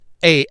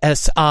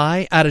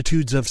ASI,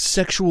 Attitudes of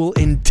Sexual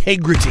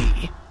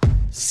Integrity.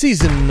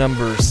 Season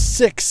number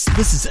 6.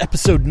 This is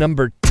episode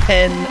number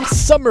 10.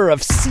 Summer of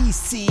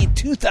CC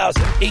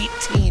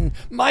 2018.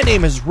 My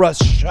name is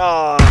Russ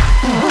Shaw.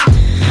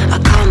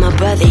 I call my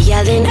brother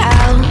yelling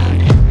out.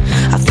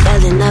 I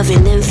fell in love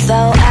and then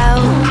fell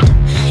out.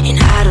 And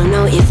I don't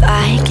know if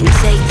I can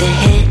take the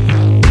hit.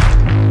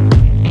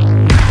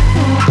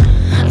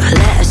 I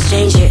let a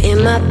stranger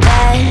in my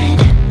bed.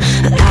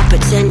 I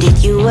pretended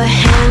you were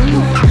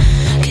him.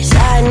 'Cause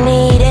I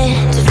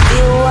needed to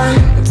feel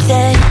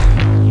wanted.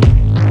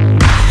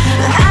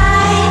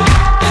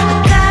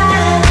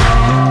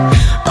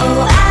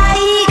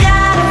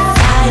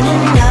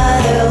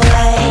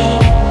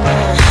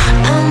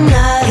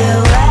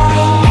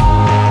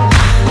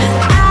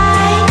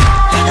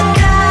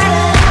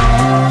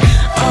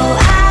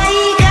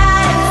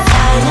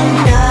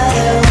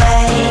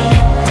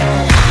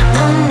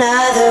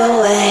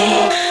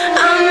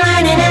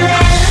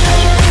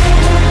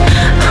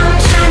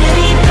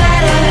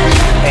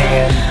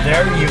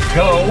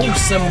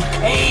 Some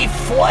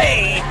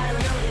K-Flay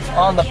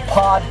on the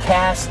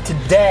podcast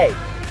today.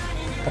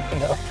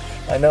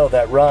 I know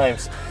that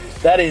rhymes.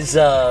 That is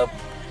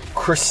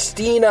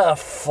Christina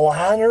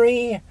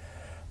Flannery.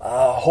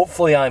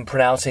 Hopefully I'm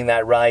pronouncing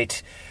that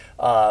right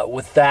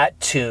with that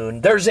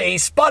tune. There's a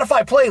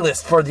Spotify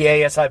playlist for the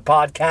ASI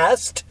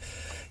podcast.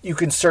 You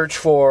can search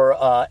for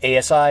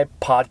ASI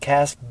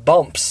Podcast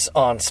Bumps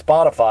on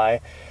Spotify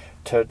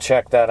to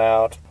check that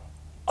out.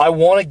 I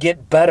want to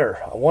get better.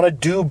 I want to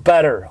do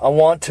better. I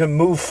want to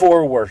move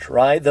forward,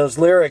 right? Those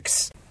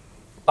lyrics.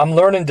 I'm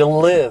learning to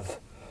live.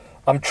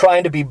 I'm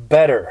trying to be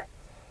better.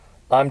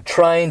 I'm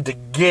trying to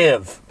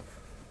give.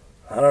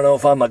 I don't know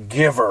if I'm a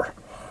giver.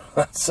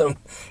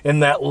 in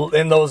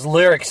those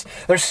lyrics.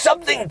 There's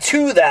something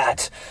to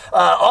that.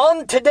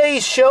 On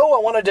today's show,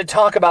 I wanted to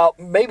talk about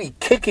maybe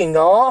kicking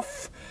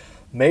off.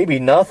 Maybe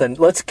nothing.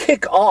 Let's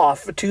kick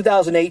off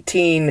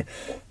 2018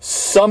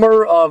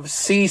 Summer of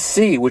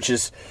CC, which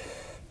is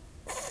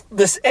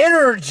this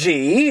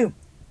energy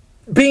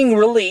being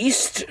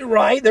released,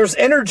 right? There's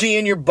energy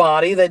in your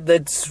body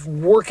that's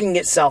working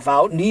itself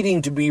out,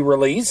 needing to be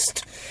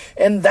released.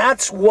 And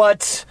that's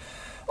what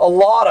a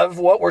lot of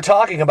what we're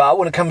talking about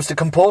when it comes to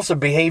compulsive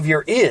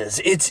behavior is.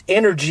 It's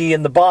energy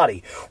in the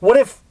body. What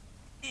if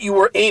you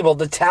were able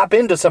to tap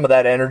into some of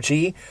that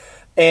energy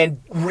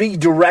and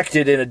redirect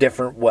it in a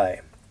different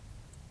way?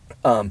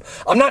 I'm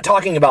not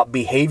talking about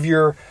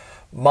behavior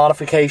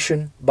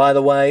modification, by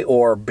the way,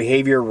 or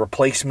behavior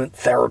replacement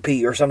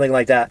therapy or something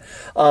like that.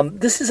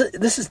 This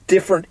is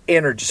different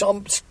energy. So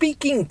I'm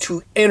speaking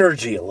to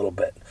energy a little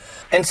bit.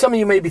 And some of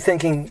you may be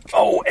thinking,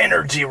 "Oh,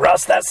 energy,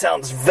 Russ, that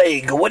sounds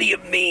vague. What do you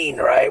mean,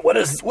 right? What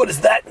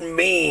does that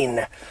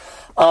mean?"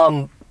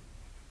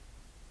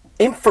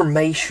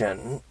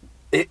 Information,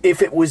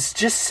 if it was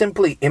just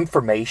simply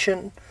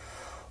information,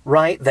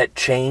 right, that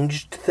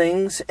changed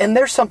things, and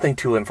there's something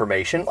to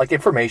information. Like,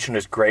 information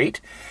is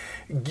great.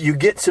 You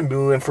get some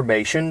new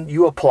information,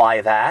 you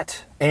apply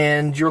that,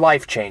 and your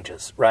life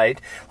changes, right?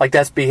 Like,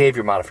 that's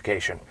behavior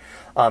modification.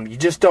 You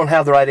just don't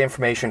have the right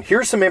information.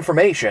 Here's some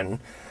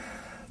information,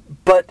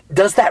 but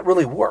does that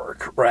really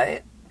work,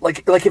 right?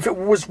 Like if it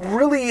was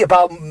really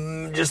about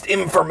just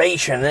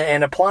information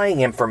and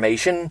applying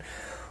information,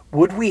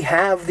 would we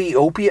have the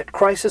opiate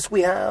crisis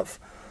we have?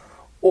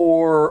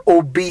 Or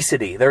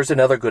obesity? There's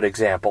another good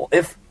example.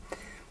 If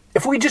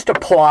we just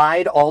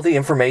applied all the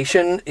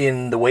information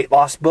in the weight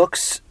loss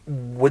books,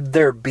 would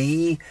there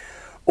be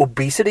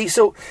obesity?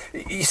 So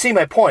you see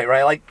my point,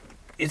 right? Like,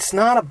 it's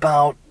not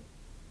about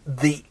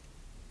the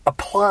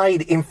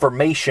applied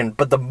information,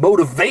 but the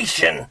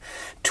motivation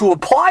to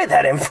apply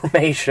that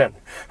information,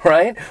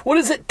 right? What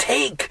does it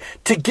take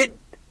to get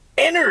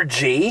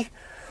energy?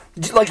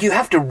 Like, you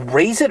have to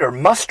raise it or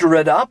muster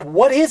it up?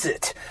 What is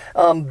it?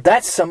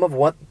 That's some of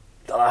what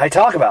I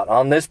talk about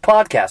on this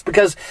podcast.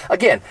 Because,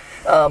 again,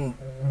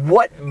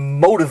 what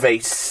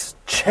motivates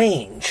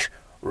change,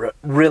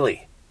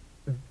 really,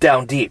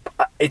 down deep?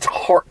 It's a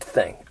heart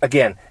thing.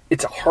 Again,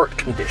 it's a heart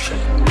condition.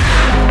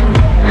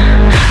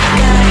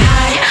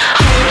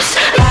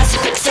 Lots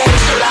of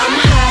potential, I'm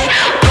high,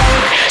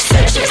 broke,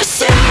 searching for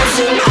symbols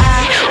and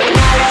when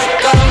I let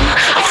go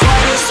of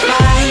what is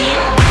mine,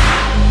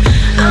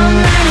 I'm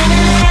learning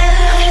to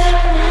live,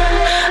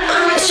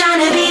 I'm trying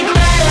to be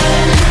better,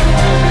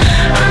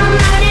 I'm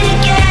learning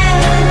to give,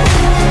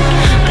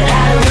 but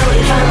I don't know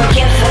if I'm a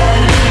giver,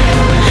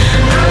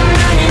 I'm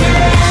learning to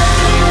live.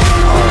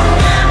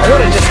 I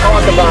want to just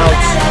talk about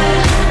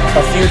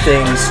a few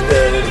things.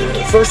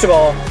 First of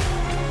all,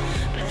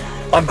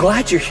 I'm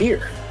glad you're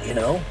here. You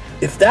know,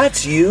 if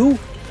that's you,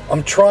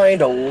 I'm trying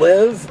to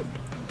live,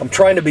 I'm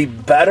trying to be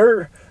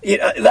better.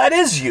 That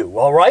is you,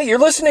 all right? You're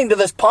listening to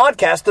this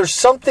podcast. There's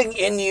something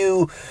in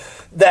you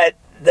that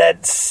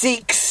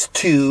seeks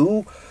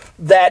to,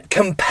 that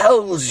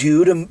compels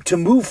you to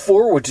move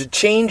forward, to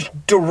change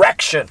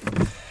direction.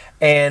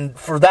 And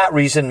for that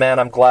reason, man,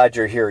 I'm glad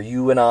you're here.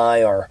 You and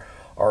I are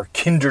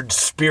kindred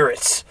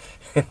spirits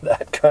in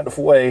that kind of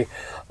way.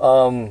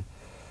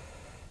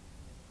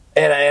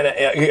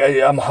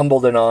 And I'm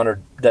humbled and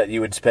honored that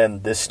you would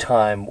spend this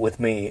time with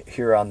me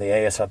here on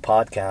the ASI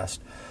podcast.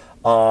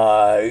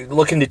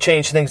 Looking to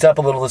change things up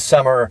a little this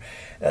summer,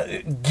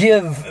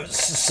 give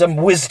some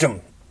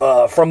wisdom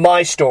from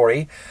my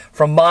story,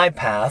 from my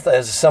path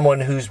as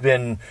someone who's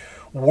been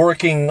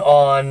working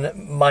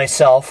on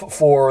myself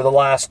for the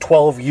last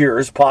 12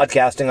 years,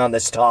 podcasting on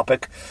this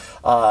topic.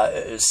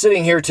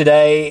 Sitting here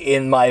today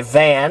in my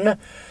van,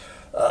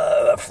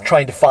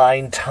 trying to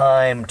find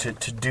time to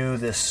do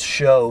this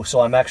show.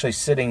 So I'm actually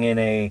sitting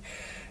in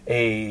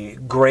a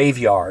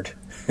graveyard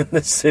in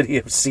the city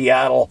of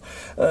Seattle.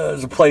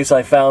 There's a place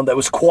I found that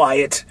was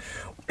quiet.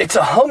 It's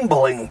a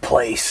humbling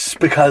place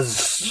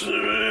because,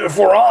 if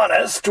we're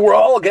honest, we're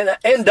all going to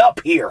end up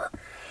here,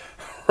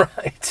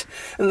 right?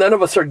 And none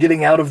of us are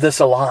getting out of this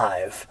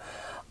alive.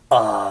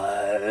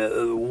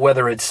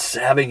 Whether it's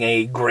having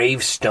a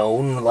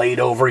gravestone laid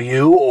over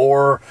you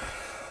or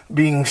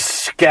being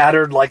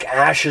scattered like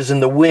ashes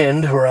in the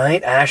wind,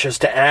 right? Ashes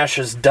to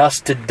ashes,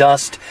 dust to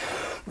dust.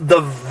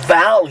 The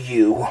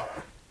value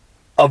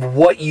of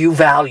what you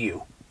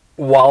value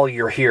while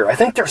you're here. I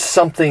think there's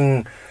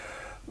something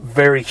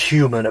very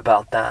human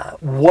about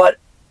that. What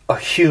a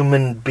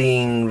human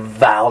being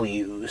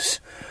values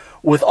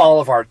with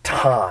all of our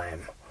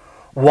time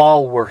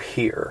while we're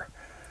here.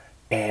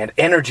 And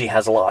energy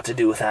has a lot to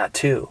do with that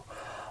too.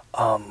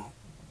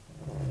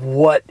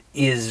 What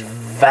is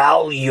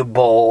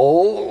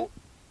valuable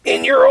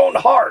in your own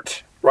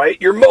heart, right?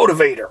 Your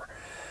motivator.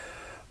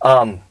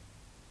 I'm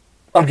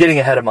getting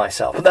ahead of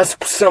myself. But that's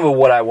some of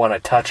what I want to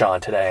touch on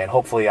today, and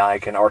hopefully I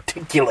can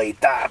articulate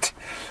that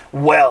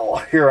well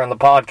here on the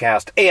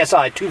podcast.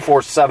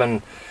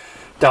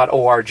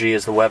 ASI247.org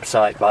is the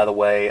website, by the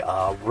way.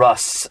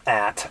 Russ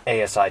at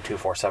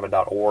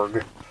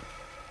ASI247.org.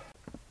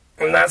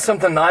 And that's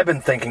something I've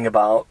been thinking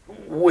about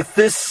with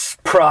this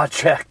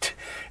project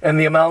and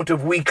the amount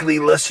of weekly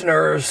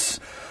listeners.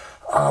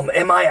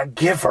 Am I a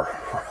giver,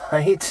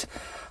 right?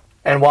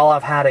 And while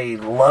I've had a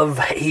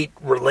love-hate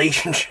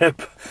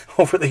relationship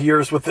over the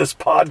years with this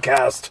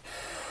podcast,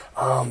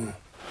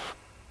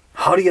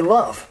 how do you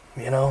love?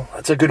 You know,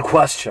 that's a good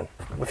question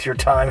with your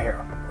time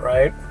here,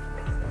 right?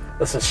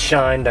 This is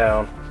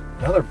Shinedown.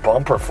 Another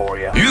bumper for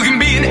you. You can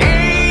be an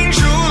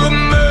angel of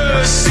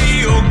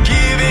mercy or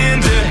give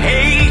in to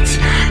hate.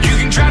 You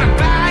can try to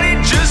fight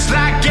it just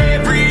like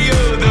every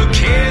other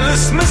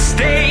careless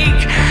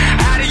mistake.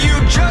 How do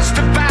you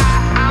justify?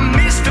 I'm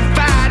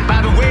mystified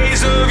by the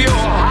ways of your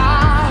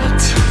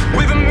heart.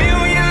 With a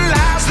million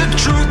lies, the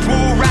truth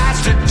will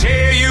rise to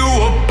tear you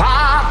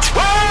apart.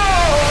 Whoa!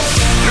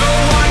 No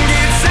one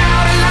gets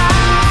out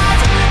alive.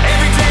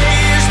 Every day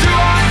is do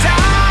or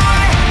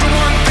die. The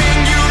one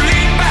thing you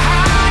leave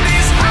behind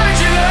is how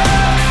did you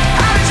love?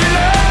 How did you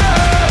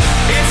love?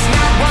 It's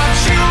not what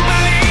you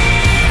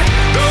believe.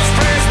 Those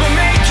prayers will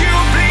make you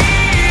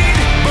bleed.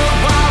 But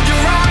while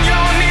you're on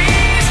your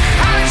knees,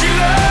 how did you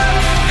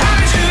love? How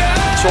did you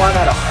love? So I'm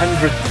at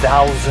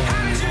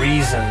 100,000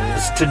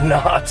 reasons to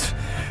not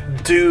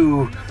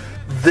do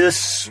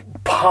this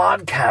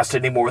podcast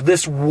anymore,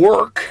 this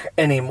work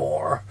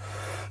anymore.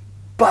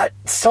 But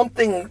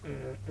something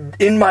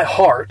in my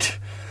heart,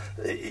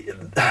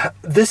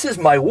 this is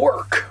my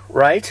work,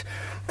 right?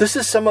 This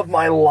is some of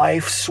my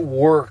life's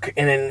work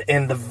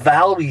and the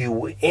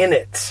value in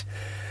it.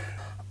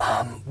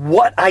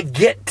 What I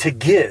get to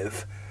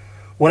give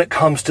when it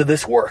comes to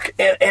this work.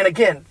 And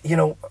again, you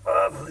know,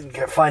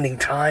 finding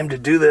time to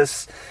do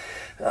this,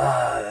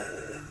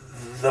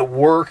 the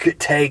work it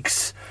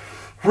takes,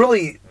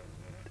 really.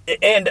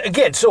 And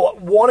again, so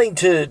wanting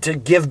to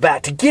give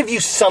back, to give you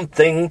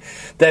something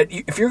that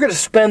if you're going to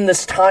spend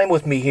this time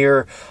with me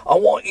here, I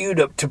want you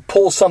to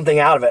pull something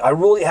out of it. I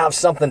really have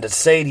something to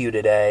say to you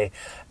today,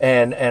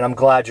 and I'm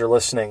glad you're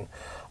listening.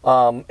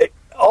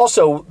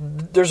 Also,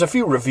 there's a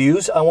few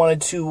reviews I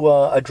wanted to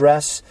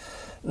address.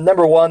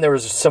 Number one, there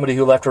was somebody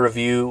who left a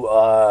review,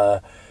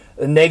 a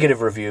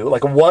negative review,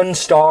 like a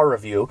 1-star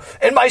review,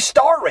 and my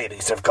star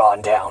ratings have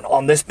gone down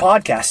on this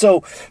podcast.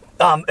 So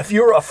if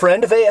you're a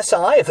friend of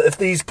ASI, if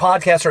these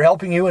podcasts are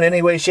helping you in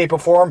any way, shape, or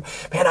form,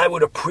 man, I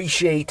would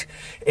appreciate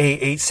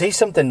a say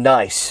something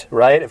nice,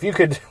 right? If you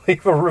could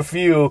leave a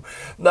review,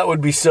 that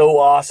would be so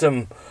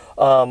awesome.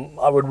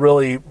 I would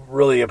really,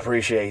 really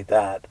appreciate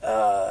that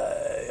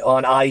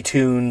on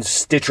iTunes,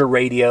 Stitcher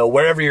Radio,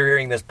 wherever you're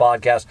hearing this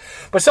podcast.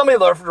 But somebody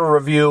left a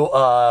review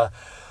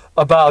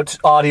about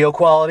audio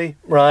quality,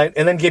 right?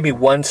 And then gave me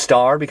 1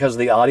 star because of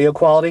the audio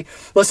quality.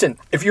 Listen,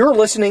 if you're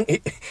listening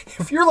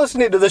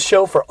to this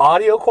show for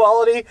audio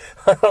quality,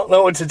 I don't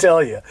know what to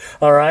tell you.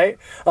 All right,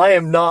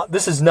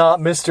 this is not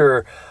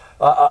Mr.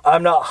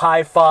 I'm not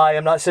hi-fi.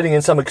 I'm not sitting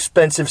in some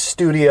expensive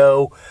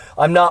studio.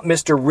 I'm not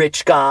Mr.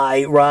 Rich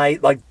Guy,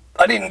 right? Like,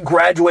 I didn't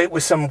graduate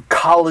with some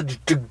college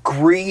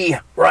degree,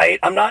 right?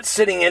 I'm not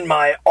sitting in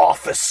my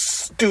office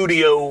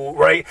studio,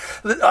 right?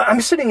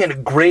 I'm sitting in a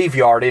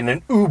graveyard in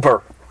an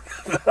Uber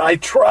that I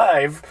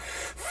drive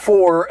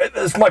for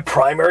as my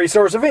primary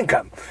source of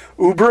income.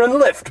 Uber and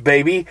Lyft,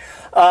 baby.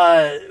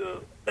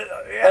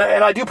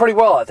 and I do pretty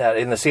well at that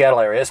in the Seattle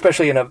area,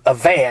 especially in a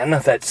van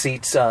that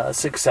seats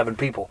 6-7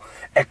 people.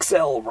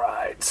 XL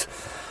rides.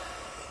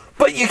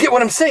 But you get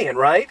what I'm saying,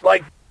 right?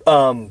 Like,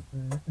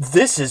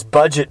 this is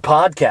budget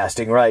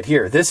podcasting right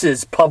here. This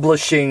is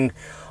publishing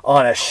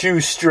on a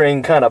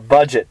shoestring kind of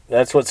budget.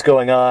 That's what's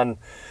going on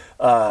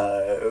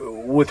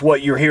with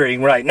what you're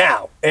hearing right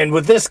now. And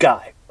with this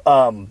guy.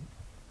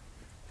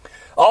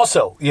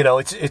 Also,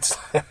 it's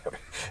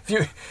if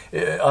you,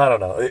 I don't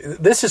know.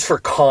 This is for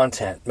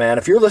content, man.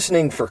 If you're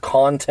listening for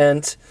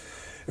content,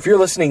 if you're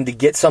listening to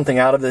get something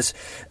out of this,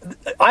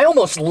 I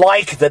almost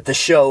like that the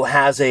show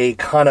has a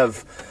kind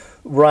of,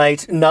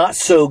 not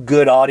so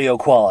good audio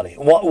quality.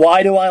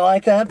 Why do I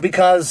like that?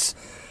 Because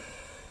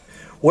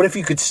what if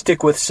you could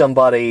stick with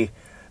somebody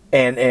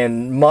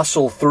and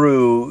muscle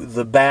through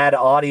the bad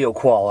audio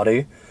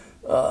quality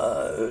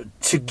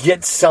to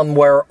get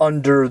somewhere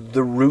under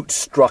the root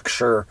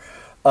structure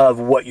of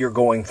what you're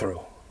going through?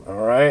 All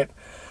right.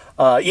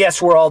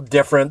 Yes, we're all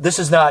different. This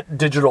is not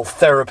digital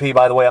therapy,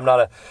 by the way. I'm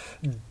not a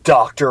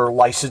doctor,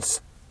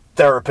 licensed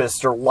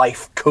therapist, or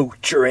life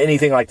coach, or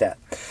anything like that.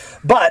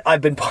 But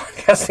I've been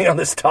podcasting on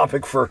this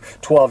topic for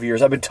 12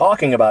 years. I've been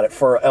talking about it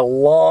for a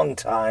long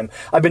time.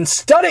 I've been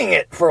studying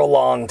it for a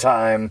long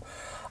time.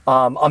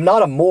 I'm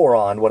not a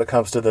moron when it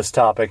comes to this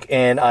topic,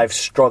 and I've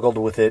struggled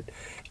with it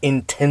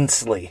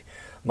intensely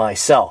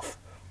myself.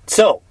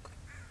 So,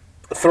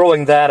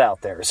 throwing that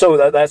out there.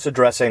 So that's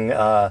addressing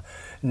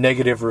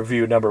negative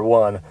review number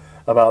 1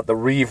 about the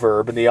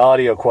reverb and the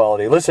audio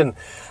quality. Listen,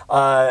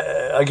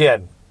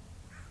 again,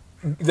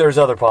 there's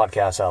other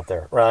podcasts out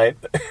there, right?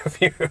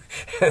 if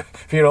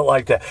you don't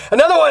like that.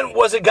 Another one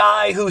was a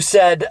guy who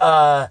said,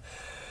 why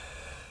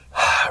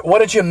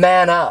don't you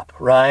man up,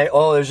 right?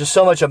 Oh, there's just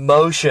so much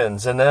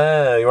emotions. And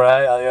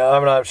right?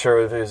 I'm not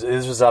sure if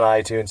this was on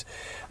iTunes.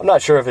 I'm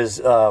not sure if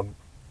his...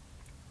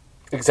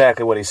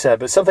 exactly what he said,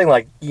 but something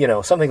like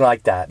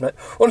that. Why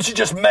don't you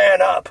just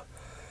man up?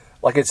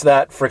 Like it's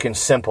that freaking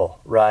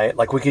simple, right?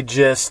 Like we could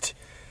just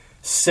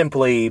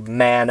simply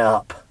man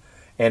up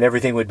and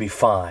everything would be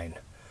fine.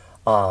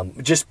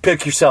 Just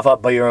pick yourself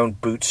up by your own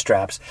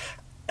bootstraps.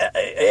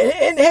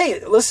 And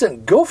hey,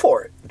 listen, go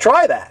for it.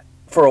 Try that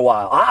for a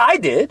while. I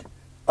did.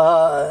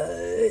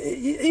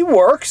 It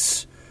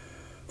works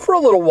for a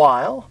little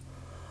while.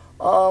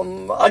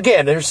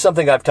 Again, there's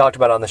something I've talked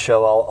about on the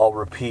show. I'll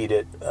repeat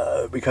it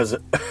because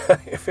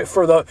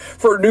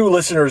for new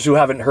listeners who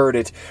haven't heard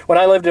it, when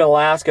I lived in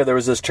Alaska, there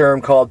was this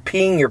term called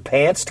peeing your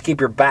pants to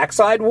keep your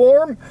backside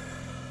warm.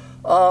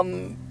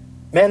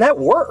 Man, that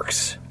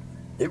works.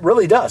 It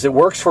really does. It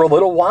works for a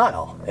little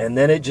while, and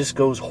then it just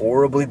goes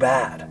horribly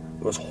bad.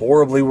 It goes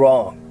horribly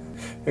wrong.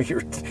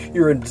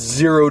 You're in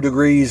 0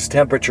 degrees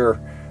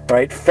temperature,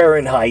 right?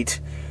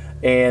 Fahrenheit.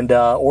 And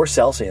or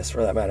Celsius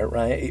for that matter,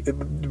 right?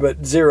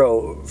 But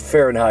 0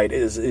 Fahrenheit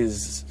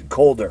is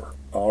colder,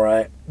 all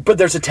right? But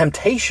there's a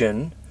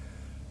temptation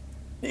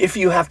if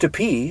you have to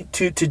pee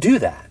to do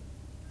that.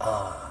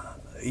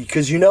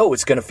 Because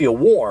it's going to feel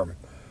warm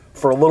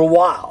for a little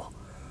while.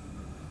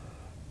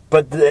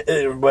 But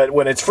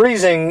when it's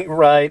freezing,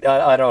 right,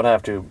 I don't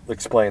have to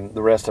explain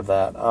the rest of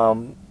that.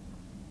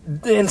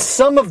 And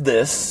some of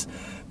this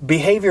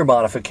behavior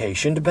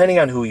modification, depending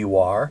on who you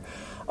are,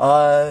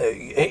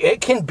 it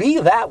can be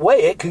that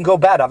way. It can go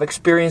bad. I've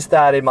experienced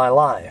that in my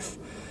life.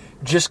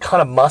 Just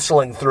kind of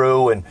muscling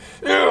through and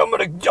I'm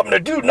gonna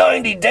do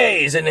 90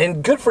 days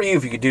and good for you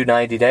if you could do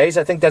 90 days.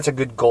 I think that's a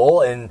good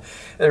goal, and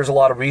there's a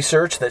lot of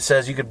research that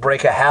says you could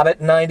break a habit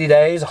in 90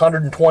 days,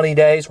 120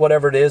 days,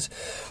 whatever it is.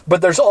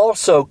 But there's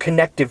also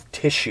connective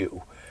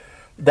tissue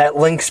that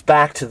links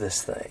back to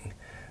this thing.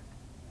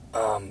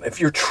 If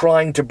you're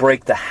trying to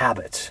break the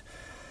habit,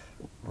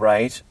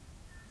 right?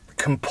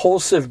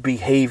 Compulsive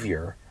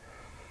behavior,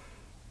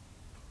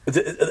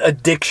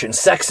 addiction,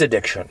 sex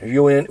addiction, if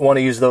you want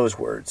to use those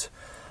words,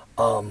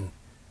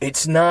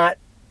 it's not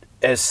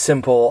as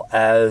simple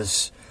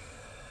as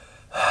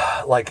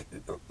like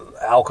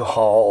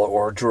alcohol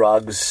or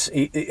drugs.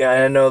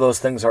 I know those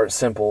things aren't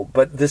simple,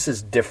 but this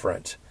is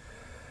different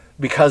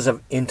because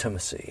of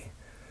intimacy,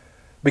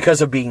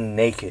 because of being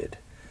naked,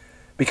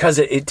 because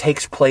it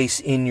takes place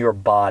in your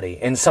body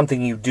and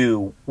something you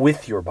do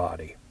with your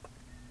body.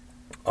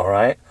 All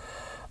right?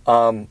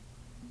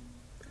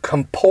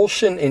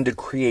 Compulsion into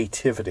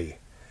creativity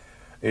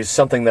is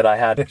something that I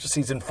had in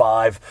season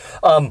 5.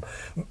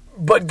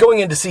 But going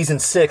into season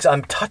 6,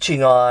 I'm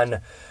touching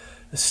on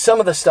some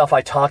of the stuff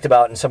I talked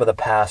about in some of the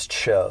past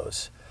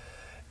shows.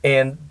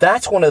 And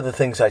that's one of the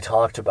things I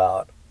talked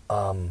about.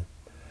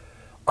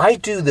 I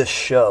do this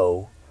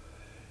show.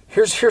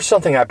 Here's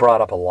something I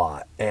brought up a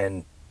lot,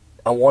 and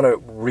I want to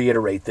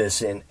reiterate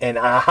this, and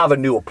I have a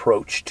new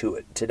approach to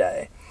it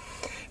today.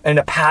 And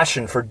a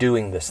passion for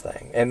doing this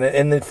thing. And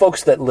the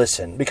folks that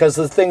listen, because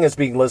the thing is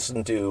being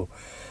listened to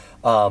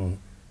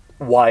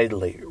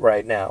widely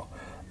right now.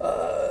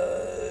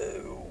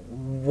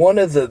 One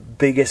of the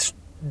biggest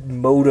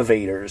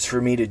motivators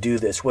for me to do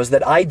this was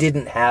that I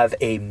didn't have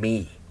a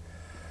me.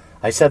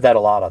 I said that a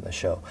lot on the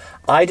show.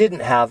 I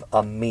didn't have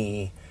a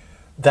me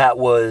that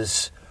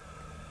was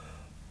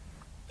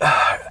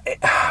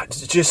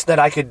just that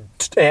I could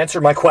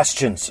answer my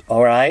questions,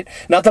 all right?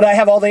 Not that I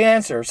have all the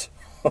answers,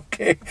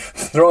 okay?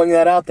 Throwing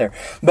that out there.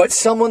 But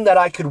someone that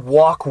I could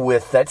walk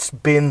with that's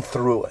been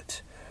through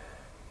it.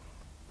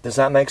 Does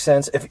that make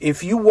sense?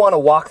 If you want to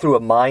walk through a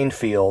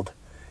minefield,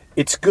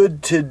 it's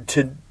good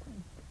to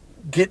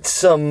get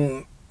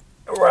some,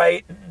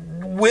 right,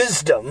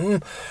 wisdom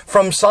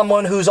from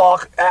someone who's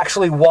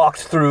actually walked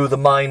through the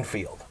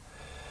minefield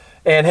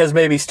and has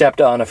maybe stepped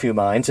on a few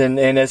mines and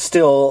is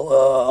still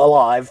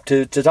alive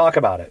to talk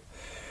about it.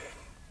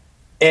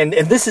 And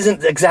this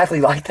isn't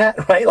exactly like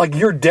that, right? Like,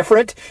 you're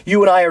different.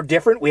 You and I are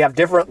different. We have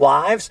different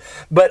lives.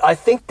 But I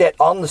think that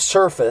on the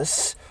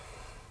surface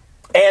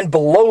and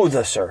below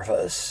the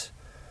surface,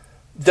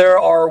 there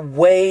are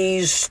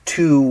ways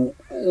to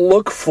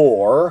look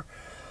for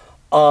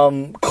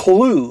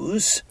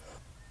clues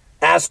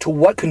as to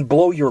what can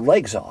blow your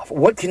legs off,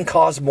 what can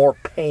cause more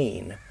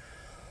pain.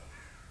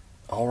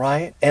 All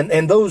right?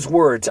 And those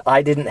words,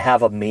 I didn't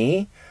have a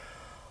me,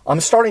 I'm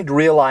starting to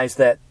realize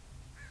that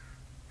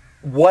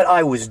what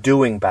I was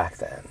doing back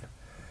then,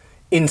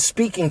 in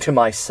speaking to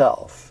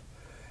myself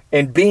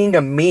and being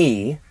a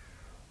me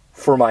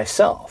for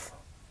myself,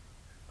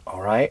 all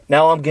right?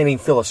 Now I'm getting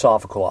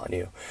philosophical on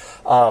you.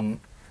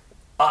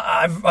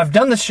 I've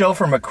done this show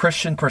from a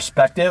Christian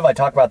perspective. I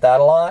talk about that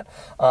a lot.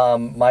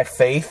 My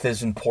faith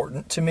is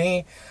important to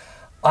me.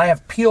 I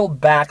have peeled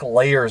back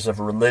layers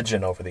of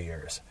religion over the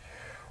years.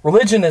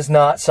 Religion is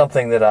not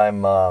something that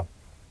I'm,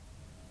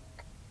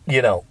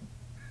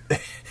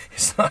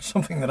 it's not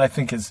something that I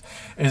think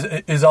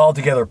is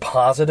altogether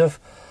positive.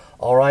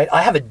 All right,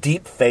 I have a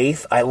deep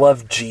faith. I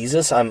love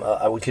Jesus.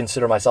 I would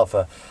consider myself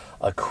a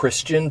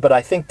Christian, but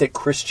I think that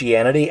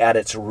Christianity at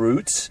its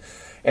roots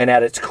and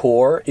at its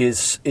core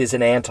is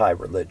an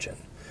anti-religion.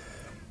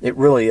 It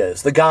really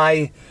is. The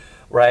guy,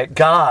 right,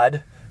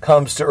 God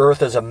comes to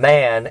earth as a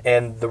man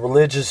and the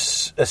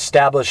religious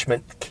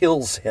establishment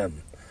kills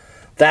him.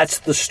 That's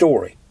the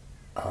story.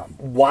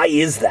 Why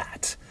is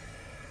that?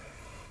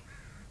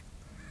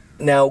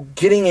 Now,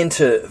 getting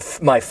into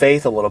my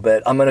faith a little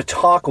bit, I'm going to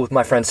talk with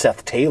my friend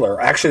Seth Taylor,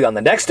 actually on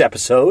the next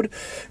episode.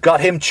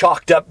 Got him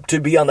chalked up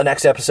to be on the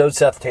next episode.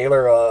 Seth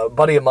Taylor, a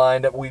buddy of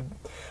mine, that we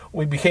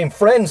became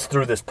friends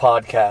through this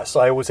podcast. So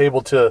I was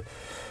able to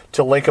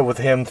link up with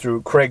him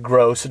through Craig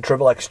Gross at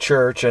Triple X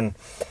Church, and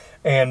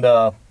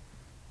I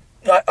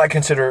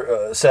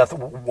consider Seth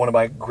one of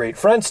my great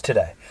friends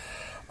today.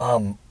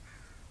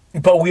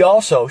 But we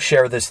also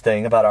share this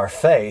thing about our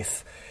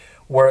faith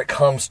where it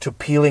comes to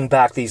peeling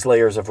back these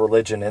layers of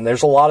religion. And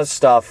there's a lot of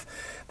stuff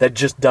that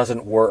just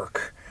doesn't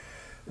work,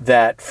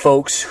 that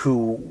folks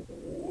who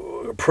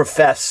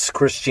profess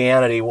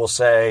Christianity will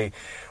say,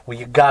 well,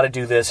 you got to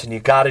do this and you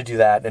got to do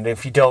that. And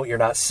if you don't, you're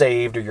not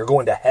saved, or you're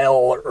going to hell,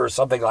 or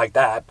something like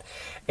that.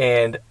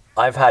 And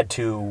I've had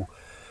to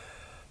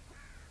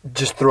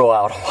just throw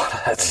out a lot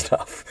of that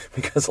stuff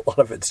because a lot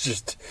of it's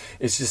just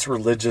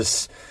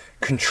religious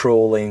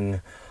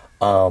controlling,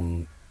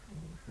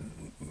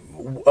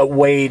 a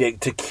way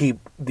to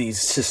keep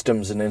these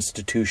systems and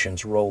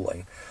institutions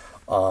rolling.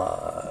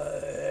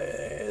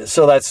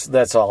 So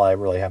that's all I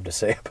really have to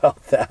say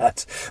about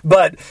that.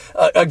 But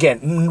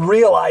again,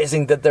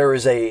 realizing that there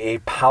is a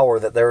power,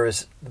 that there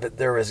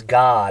is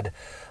God.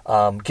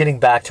 Getting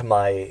back to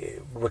my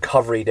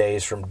recovery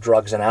days from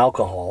drugs and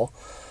alcohol,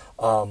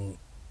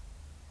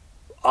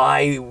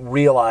 I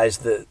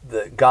realized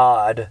that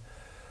God,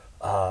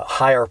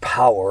 higher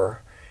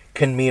power,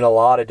 can mean a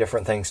lot of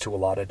different things to a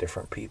lot of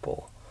different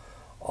people.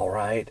 All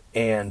right.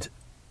 And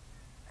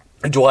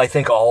do I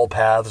think all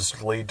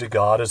paths lead to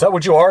God? Is that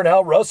what you are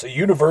now, Russ? A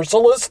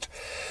universalist?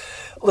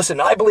 Listen,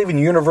 I believe in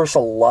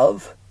universal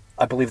love.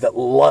 I believe that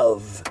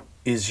love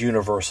is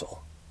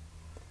universal.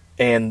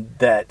 And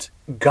that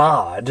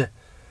God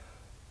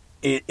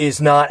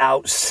is not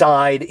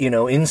outside,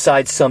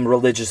 inside some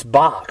religious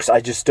box.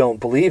 I just don't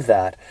believe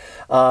that.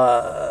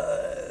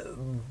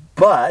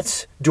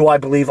 But do I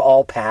believe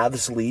all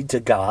paths lead to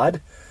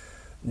God?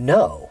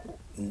 No,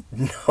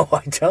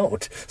 I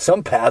don't.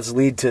 Some paths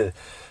lead to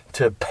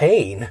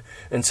pain,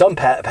 and some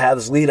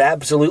paths lead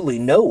absolutely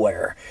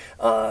nowhere.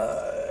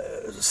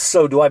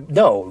 So do I?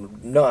 No,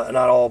 not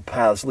all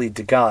paths lead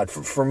to God.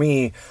 For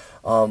me,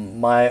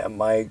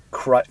 my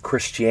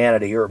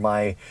Christianity, or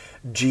my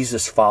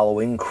Jesus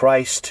following,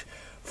 Christ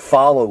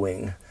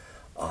following,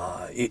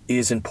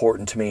 is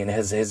important to me and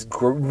has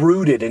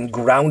rooted and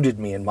grounded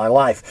me in my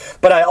life.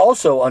 But I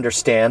also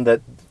understand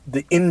that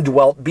the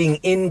indwelt, being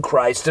in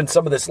Christ, and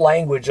some of this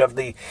language of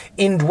the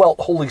indwelt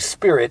Holy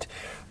Spirit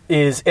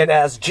is, and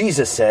as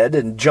Jesus said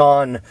in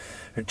John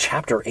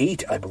chapter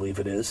 8, I believe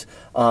it is,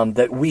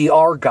 that we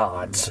are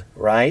God's,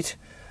 right?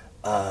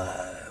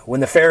 When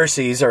the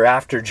Pharisees are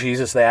after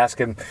Jesus, they ask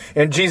him,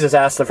 and Jesus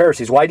asks the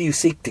Pharisees, why do you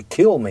seek to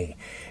kill me?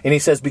 And he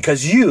says,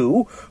 because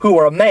you, who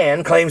are a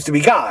man, claims to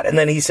be God. And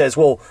then he says,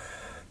 well,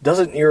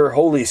 doesn't your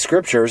holy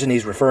scriptures, and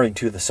he's referring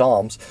to the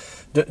Psalms,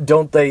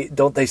 don't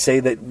they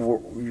say that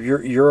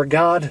you're a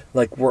God?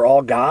 Like, we're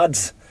all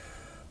gods?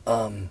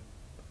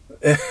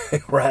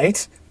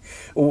 Right?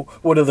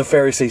 what do the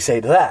Pharisees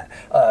say to that?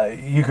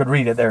 You could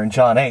read it there in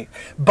John 8.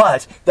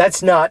 But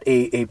that's not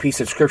a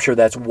piece of scripture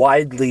that's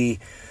widely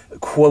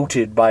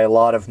quoted by a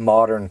lot of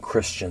modern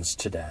Christians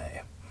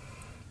today.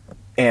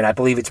 And I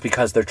believe it's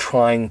because they're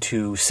trying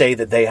to say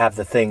that they have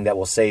the thing that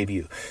will save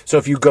you. So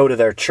if you go to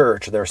their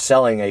church, they're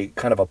selling a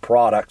kind of a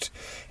product,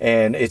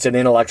 and it's an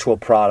intellectual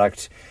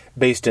product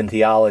based in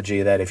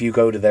theology that if you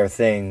go to their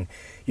thing,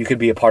 you could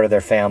be a part of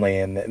their family,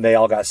 and they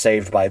all got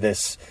saved by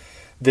this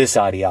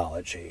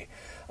ideology.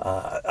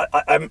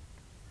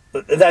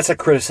 That's a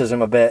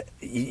criticism a bit.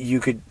 You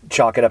could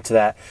chalk it up to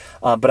that.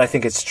 But I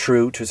think it's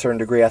true to a certain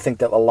degree. I think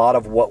that a lot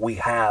of what we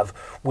have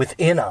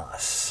within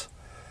us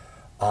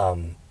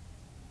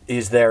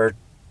is there,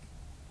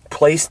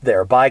 placed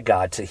there by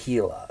God to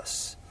heal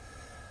us.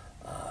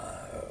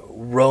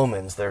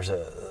 Romans, there's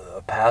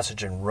a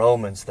passage in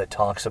Romans that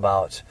talks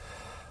about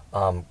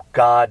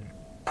God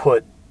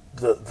put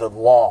the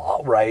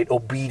law, right?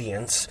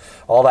 Obedience,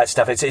 all that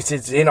stuff.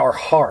 It's in our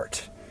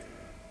heart.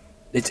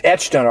 It's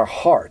etched on our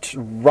heart.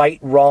 Right,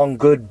 wrong,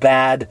 good,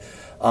 bad,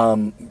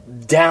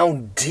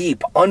 down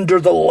deep, under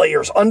the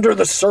layers, under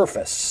the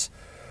surface,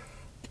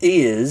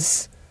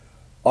 is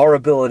our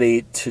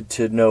ability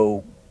to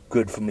know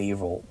good from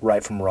evil,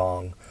 right from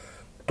wrong.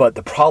 But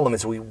the problem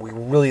is we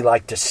really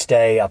like to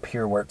stay up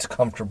here where it's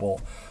comfortable,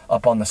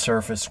 up on the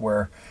surface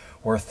where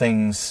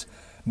things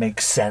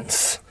make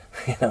sense.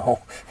 You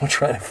know, we're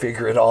trying to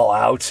figure it all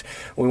out.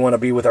 We want to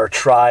be with our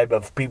tribe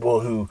of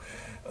people who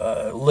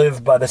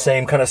live by the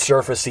same kind of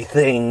surfacey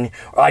thing,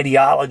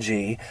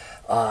 ideology.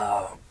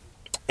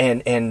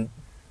 And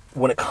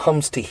when it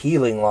comes to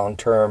healing long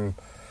term,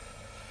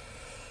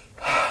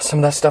 some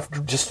of that stuff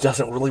just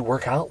doesn't really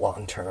work out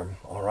long term,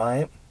 all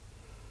right?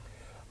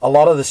 A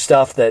lot of the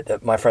stuff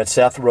that my friend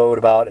Seth wrote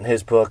about in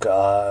his book,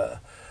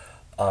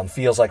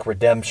 Feels Like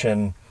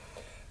Redemption,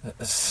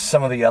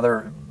 some of the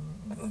other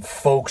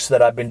folks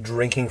that I've been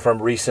drinking from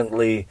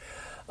recently,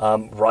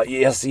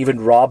 yes,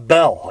 even Rob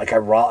Bell.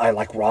 I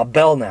like Rob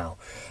Bell now.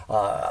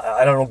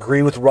 I don't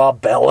agree with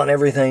Rob Bell and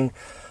everything.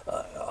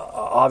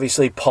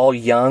 Obviously, Paul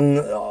Young,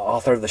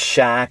 author of The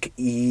Shack,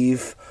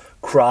 Eve,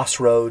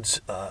 Crossroads,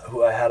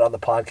 who I had on the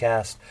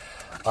podcast.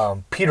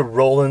 Peter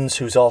Rollins,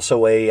 who's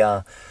also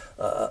a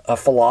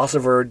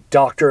philosopher,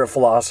 doctor of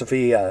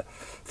philosophy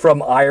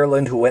from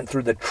Ireland, who went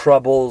through the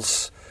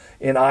troubles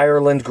in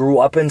Ireland, grew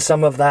up in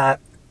some of that.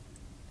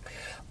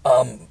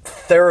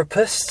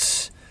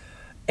 Therapists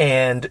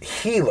and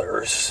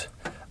healers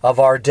of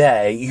our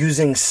day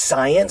using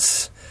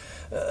science,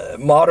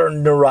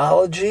 modern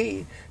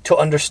neurology to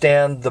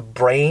understand the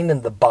brain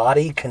and the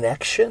body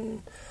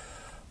connection.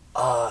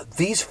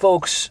 These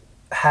folks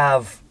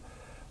have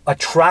a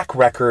track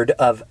record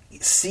of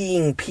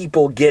seeing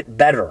people get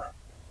better,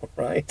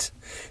 right?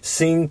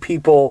 Seeing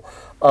people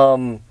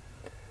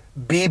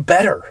be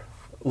better,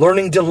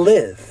 learning to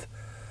live.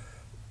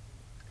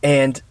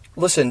 And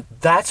listen,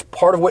 that's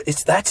part of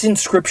that's in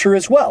Scripture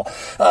as well.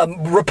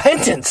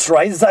 Repentance,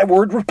 right? Is that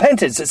word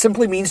repentance? It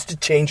simply means to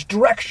change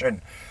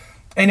direction.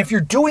 And if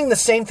you're doing the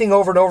same thing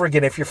over and over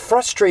again, if you're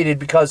frustrated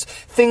because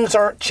things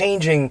aren't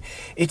changing,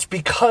 it's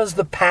because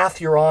the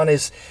path you're on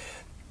it's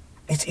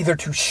either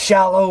too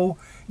shallow,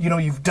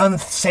 you've done the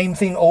same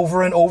thing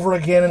over and over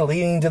again and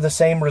leading to the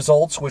same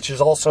results, which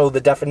is also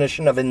the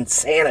definition of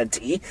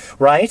insanity,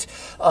 right?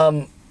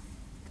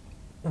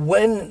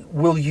 When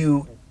will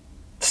you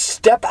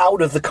step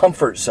out of the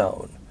comfort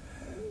zone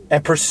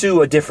and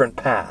pursue a different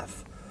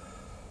path?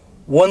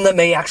 One that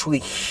may actually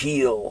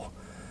heal.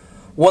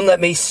 One that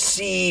may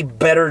see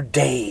better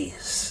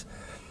days.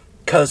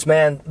 Because,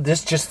 man,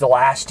 the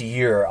last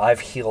year,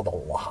 I've healed a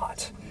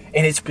lot.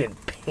 And it's been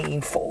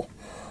painful.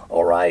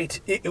 All right?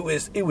 It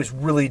was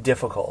really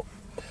difficult.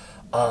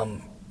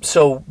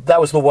 So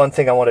that was the one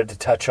thing I wanted to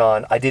touch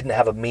on. I didn't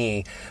have a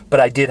me, but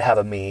I did have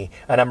a me.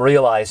 And I'm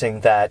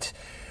realizing that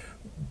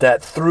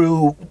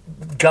through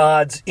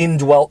God's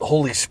indwelt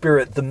Holy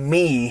Spirit, the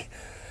me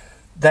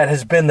that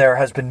has been there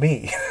has been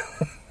me.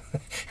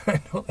 I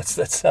know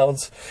that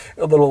sounds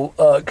a little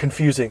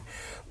confusing,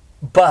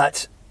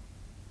 but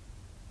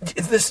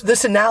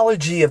this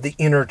analogy of the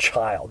inner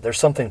child, there's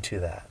something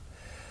to that.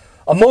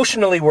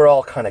 Emotionally, we're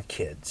all kind of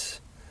kids.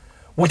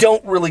 We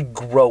don't really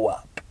grow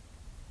up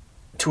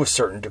to a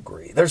certain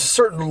degree. There's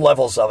certain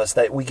levels of us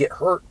that we get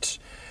hurt.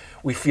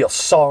 We feel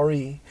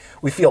sorry.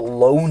 We feel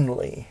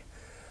lonely.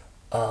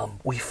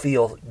 We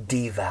feel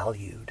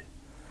devalued.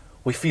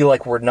 We feel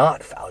like we're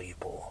not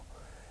valuable.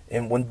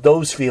 And when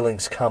those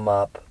feelings come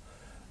up,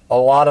 a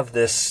lot of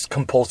this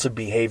compulsive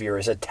behavior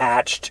is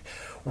attached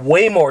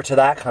way more to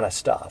that kind of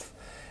stuff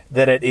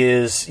than it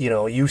is,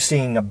 you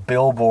seeing a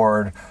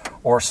billboard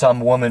or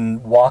some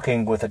woman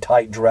walking with a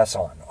tight dress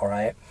on, all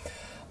right?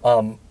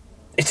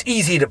 It's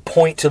easy to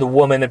point to the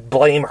woman and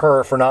blame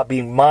her for not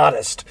being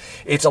modest.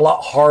 It's a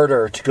lot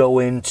harder to go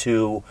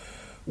into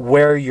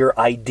where your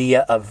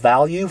idea of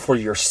value for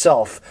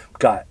yourself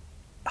got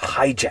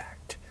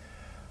hijacked.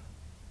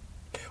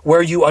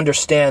 Where you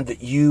understand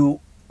that you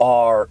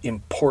are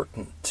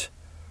important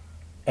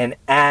and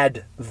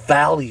add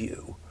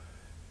value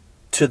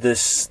to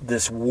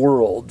this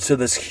world, to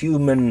this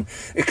human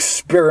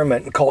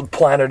experiment called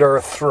planet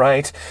Earth,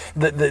 right?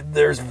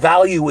 There's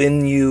value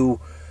in you,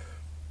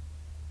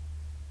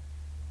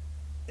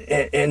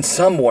 and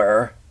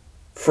somewhere,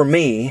 for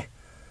me,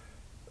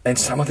 and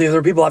some of the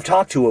other people I've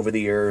talked to over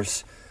the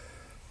years,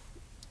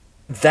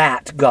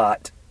 that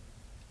got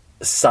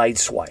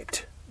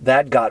sideswiped.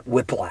 That got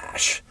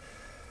whiplash.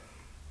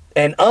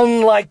 And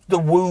unlike the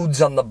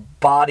wounds on the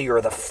body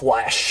or the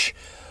flesh,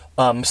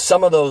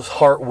 some of those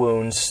heart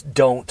wounds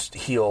don't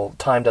heal.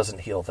 Time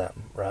doesn't heal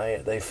them,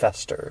 right? They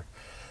fester.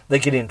 They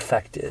get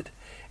infected.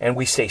 And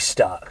we stay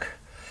stuck.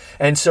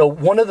 And so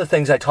one of the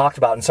things I talked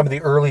about in some of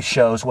the early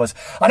shows was,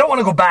 I don't want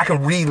to go back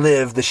and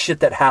relive the shit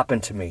that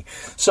happened to me.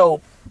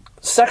 So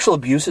sexual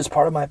abuse is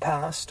part of my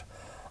past,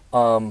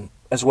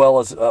 as well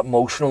as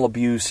emotional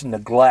abuse,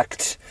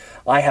 neglect.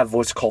 I have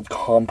what's called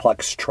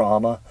complex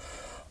trauma.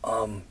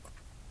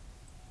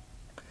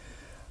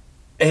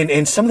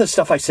 And some of the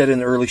stuff I said in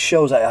the early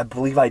shows, I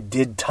believe I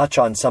did touch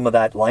on some of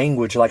that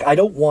language. Like, I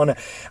don't want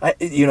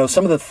to,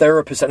 some of the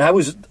therapists, and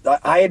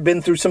I had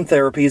been through some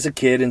therapy as a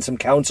kid and some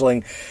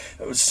counseling.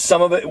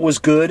 Some of it was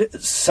good.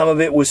 Some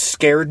of it was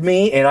scared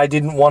me, and I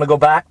didn't want to go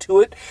back to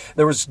it.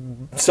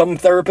 Some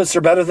therapists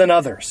are better than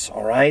others,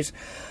 all right?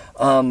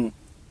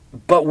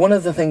 But one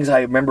of the things I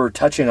remember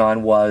touching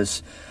on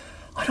was,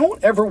 I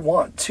don't ever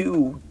want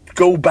to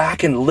go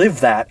back and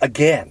live that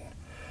again.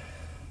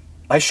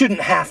 I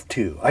shouldn't have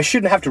to. I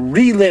shouldn't have to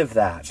relive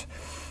that.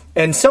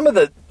 And some of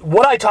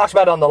what I talked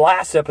about on the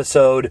last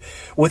episode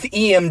with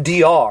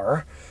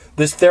EMDR,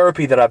 this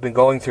therapy that I've been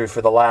going through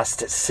for the last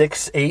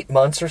 6-8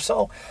 months or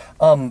so,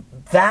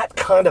 that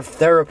kind of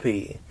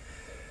therapy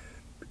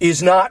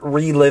is not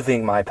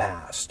reliving my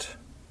past.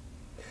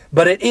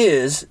 But it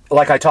is,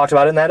 like I talked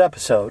about in that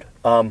episode,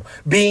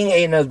 being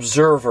an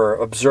observer,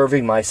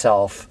 observing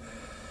myself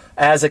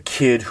as a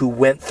kid who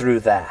went through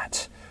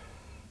that.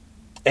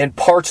 And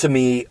parts of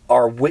me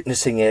are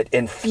witnessing it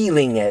and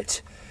feeling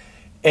it.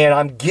 And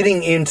I'm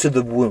getting into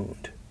the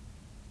wound.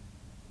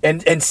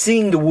 And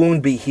seeing the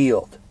wound be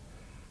healed.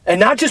 And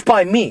not just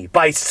by me.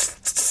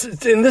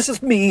 And this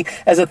is me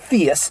as a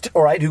theist,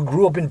 all right, who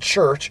grew up in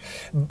church.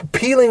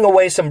 Peeling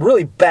away some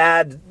really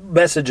bad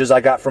messages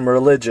I got from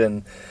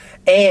religion.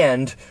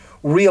 And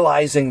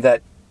realizing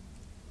that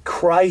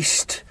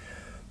Christ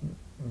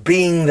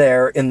being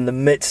there in the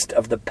midst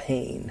of the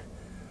pain.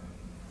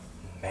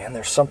 Man,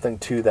 there's something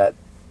to that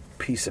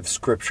piece of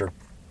scripture,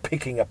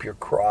 picking up your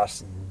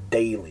cross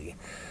daily.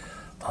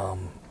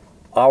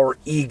 Our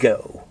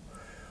ego,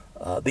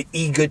 the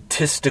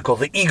egotistical,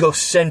 the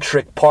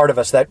egocentric part of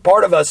us, that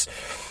part of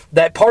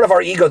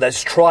our ego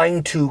that's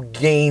trying to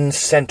gain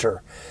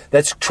center,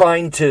 that's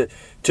trying to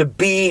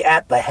be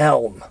at the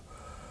helm.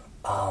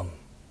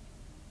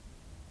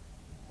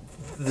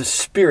 The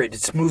Spirit,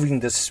 it's moving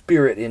the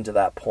Spirit into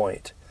that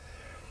point.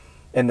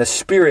 And the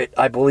Spirit,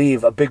 I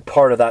believe, a big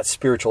part of that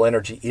spiritual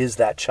energy is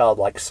that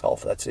childlike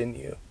self that's in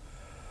you.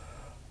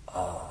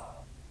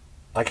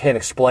 I can't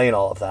explain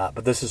all of that,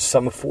 but this is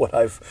some of what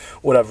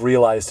I've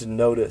realized and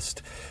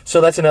noticed.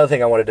 So that's another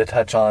thing I wanted to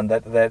touch on,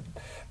 that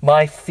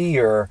my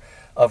fear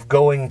of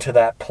going to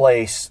that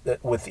place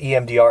with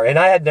EMDR, and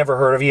I had never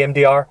heard of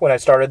EMDR when I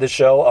started the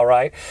show, all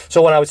right?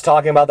 So when I was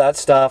talking about that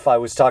stuff, I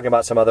was talking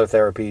about some other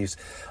therapies,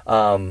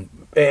 and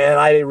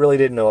I really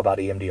didn't know about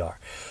EMDR.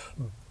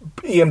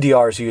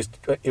 EMDR is used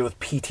with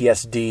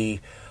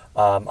PTSD.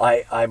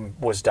 I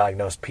was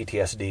diagnosed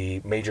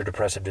PTSD, major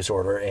depressive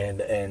disorder,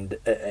 and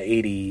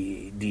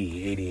ADHD.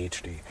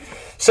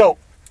 So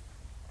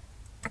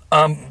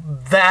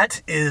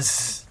that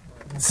is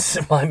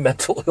my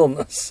mental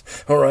illness,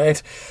 all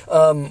right?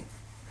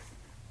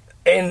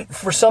 And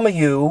for some of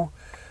you,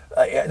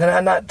 and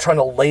I'm not trying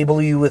to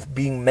label you with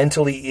being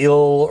mentally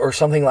ill or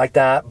something like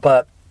that,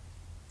 but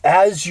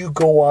as you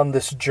go on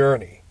this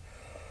journey,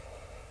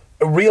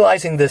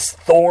 realizing this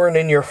thorn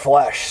in your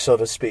flesh, so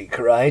to speak,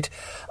 right?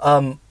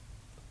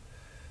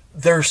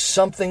 There's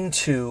something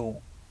to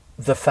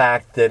the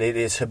fact that it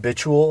is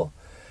habitual,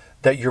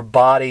 that your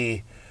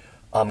body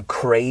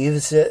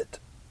craves it.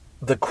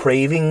 The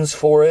cravings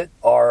for it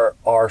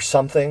are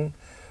something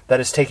that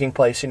is taking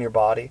place in your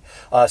body.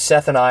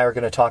 Seth and I are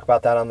going to talk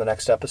about that on the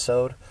next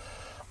episode.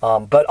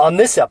 But on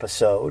this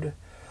episode,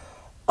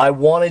 I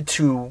wanted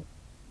to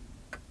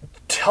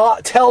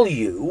tell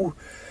you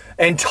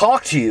and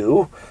talk to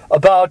you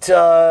about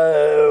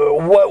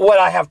what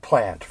I have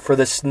planned for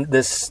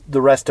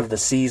the rest of the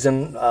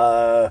season.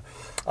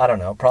 I don't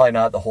know, probably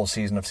not the whole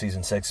season of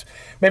season 6.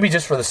 Maybe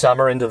just for the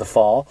summer into the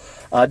fall,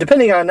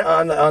 depending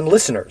on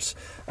listeners,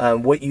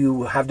 what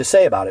you have to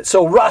say about it.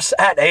 So Russ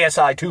at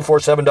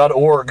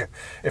ASI247.org,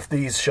 if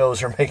these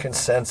shows are making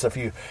sense, if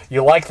you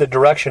like the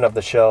direction of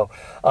the show.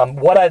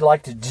 What I'd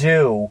like to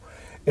do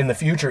in the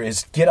future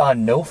is get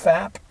on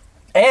NoFap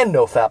and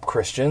NoFap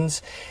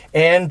Christians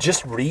and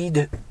just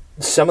read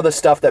some of the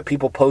stuff that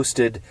people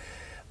posted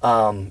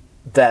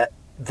that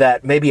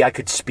maybe I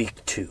could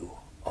speak to.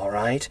 All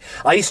right.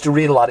 I used to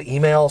read a lot of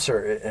emails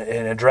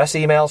and address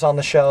emails on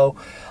the show.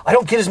 I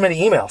don't get as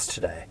many emails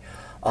today.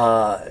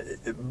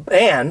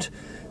 And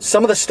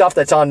some of the stuff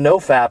that's on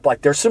NoFap,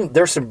 like there's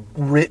some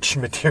rich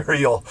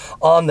material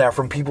on there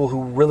from people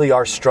who really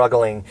are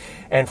struggling,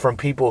 and from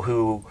people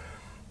who,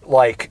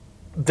 like,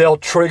 they'll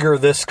trigger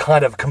this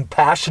kind of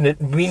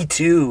compassionate me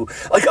too.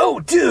 Like,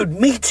 oh, dude,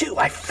 me too.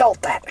 I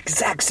felt that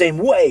exact same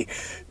way.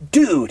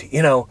 Dude,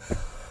 you know.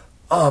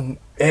 And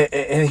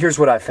here's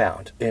what I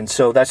found. And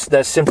so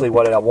that's simply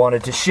what I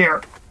wanted to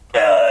share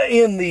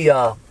in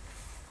the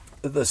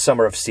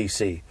summer of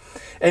CC.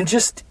 And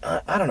just,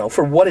 I don't know,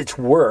 for what it's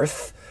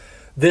worth,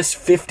 this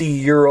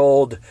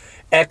 50-year-old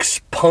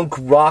ex-punk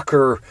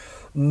rocker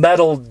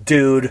metal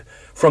dude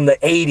from the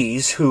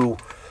 80s who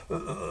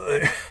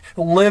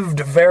lived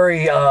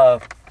very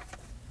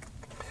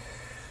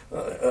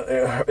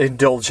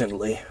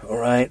indulgently, all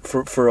right,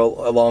 for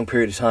a long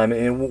period of time.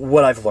 And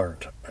what I've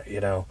learned, you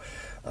know,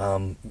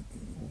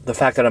 the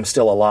fact that I'm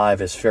still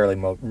alive is fairly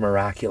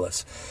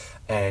miraculous.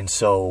 And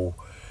so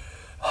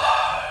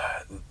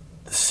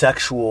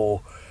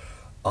sexual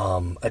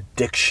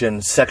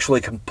addiction, sexually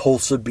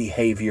compulsive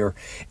behavior,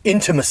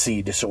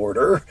 intimacy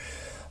disorder,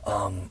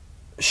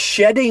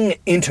 shedding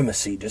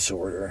intimacy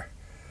disorder,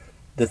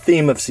 the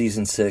theme of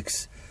season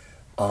 6,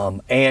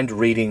 and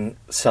reading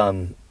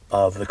some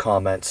of the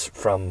comments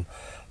from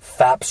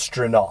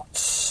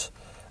Fapstronauts,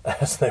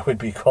 as they would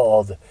be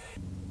called.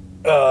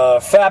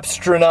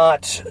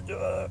 Fapstronaut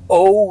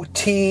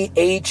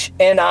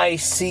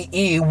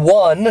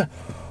OTHNICE1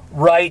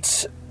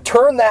 writes,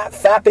 turn that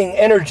fapping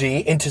energy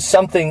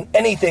into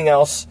anything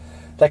else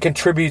that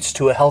contributes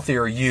to a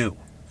healthier you.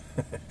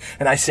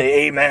 And I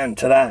say amen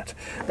to that.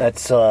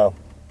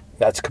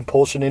 That's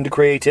compulsion into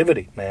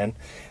creativity, man.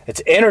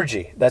 It's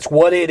energy. That's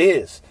what it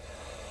is.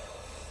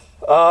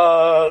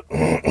 I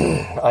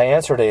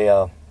answered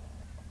a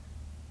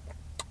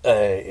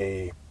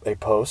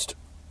post,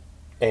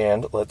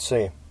 and let's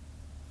see.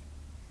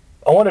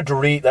 I wanted to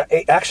read that.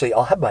 Actually,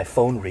 I'll have my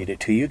phone read it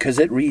to you because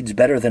it reads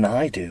better than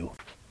I do.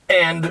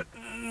 And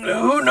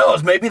who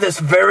knows, maybe this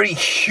very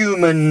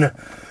human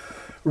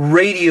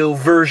radio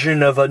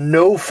version of a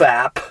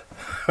NoFap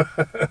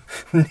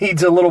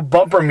needs a little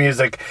bumper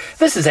music.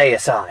 This is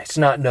ASI. It's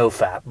not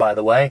NoFap, by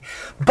the way.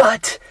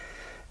 But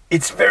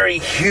it's very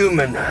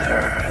human.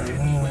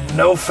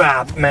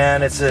 NoFap,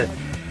 man. It's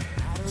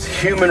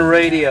human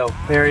radio.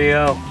 There you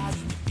go.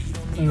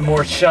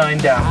 More shine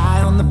down.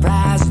 Eye on the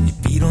prize and your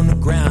feet on the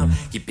ground.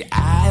 Keep your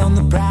eye on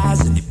the prize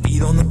and your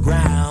feet on the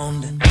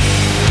ground.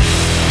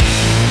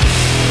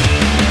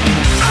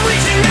 I'm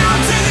reaching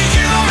out to the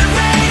human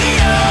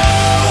radio.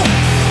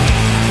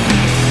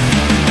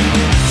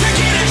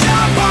 Taking a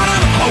jump on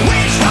 'em, a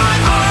witch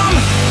hunt on 'em.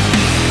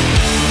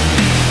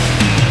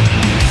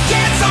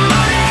 Get some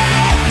money,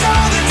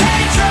 throw the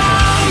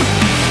tantrum.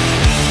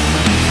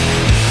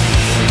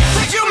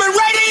 The human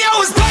radio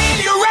is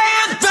playing your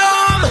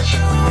anthem.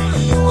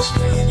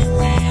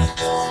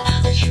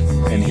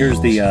 And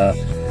here's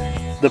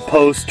the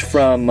post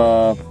from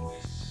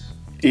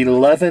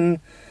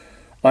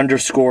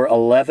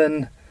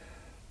 11_11.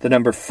 The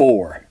number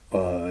 4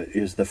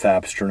 is the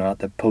Fapstronaut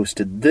that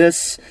posted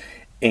this,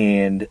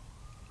 and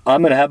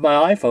I'm going to have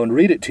my iPhone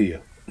read it to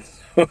you.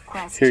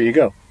 Here you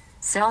go.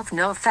 Self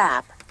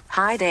NoFap.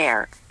 Hi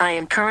there. I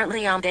am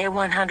currently on day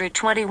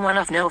 121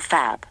 of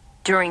NoFap.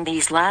 During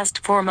these last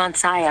 4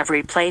 months I have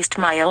replaced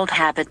my old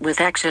habit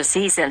with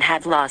exercise and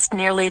have lost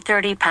nearly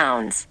 30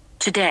 pounds.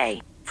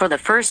 Today, for the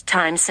first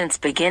time since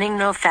beginning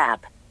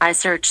NoFap, I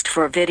searched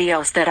for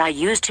videos that I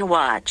used to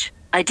watch.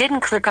 I didn't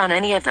click on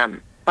any of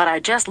them, but I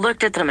just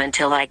looked at them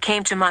until I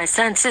came to my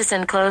senses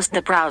and closed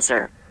the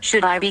browser.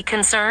 Should I be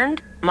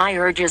concerned? My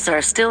urges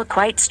are still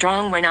quite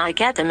strong when I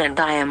get them, and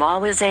I am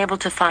always able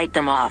to fight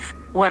them off.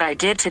 What I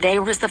did today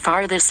was the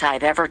farthest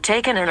I've ever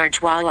taken an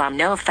urge while on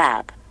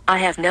NoFap. I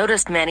have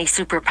noticed many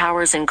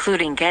superpowers,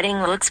 including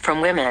getting looks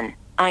from women.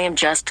 I am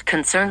just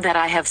concerned that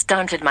I have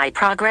stunted my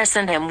progress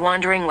and am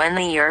wondering when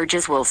the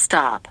urges will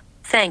stop.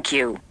 Thank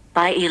you.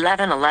 By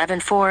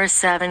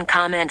 111147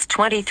 comments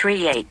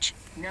 23H.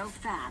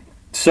 NoFap.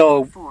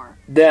 So,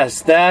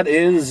 yes, that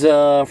is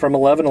from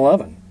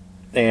 1111.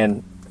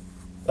 And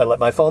I let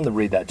my phone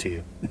read that to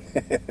you.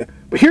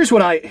 But here's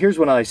what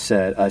I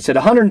said. I said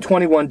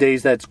 121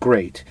 days, that's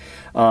great.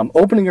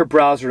 Opening your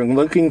browser and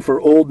looking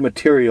for old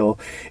material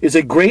is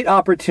a great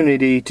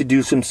opportunity to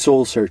do some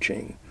soul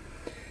searching.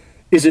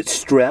 Is it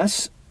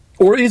stress,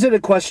 or is it a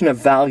question of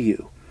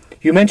value?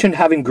 You mentioned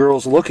having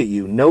girls look at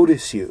you,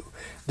 notice you.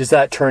 Does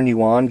that turn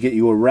you on, get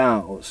you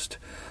aroused?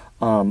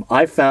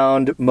 I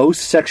found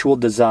most sexual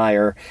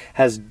desire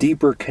has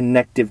deeper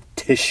connective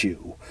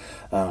tissue.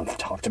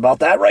 Talked about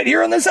that right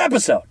here in this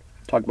episode.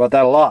 Talked about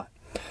that a lot.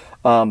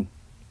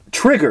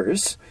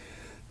 Triggers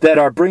that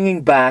are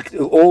bringing back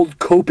the old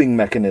coping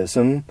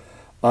mechanism.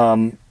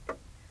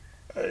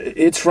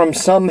 It's from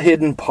some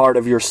hidden part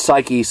of your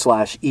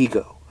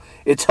psyche/ego.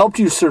 It's helped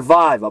you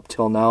survive up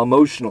till now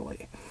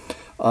emotionally.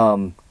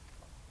 A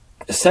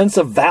sense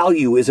of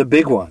value is a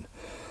big one.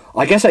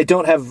 I guess I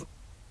don't have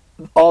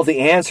all the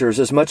answers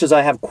as much as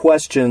I have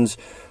questions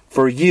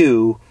for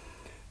you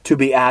to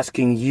be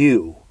asking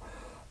you.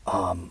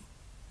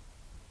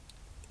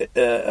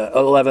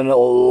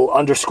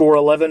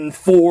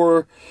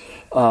 11_11_4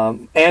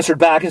 answered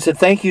back and said,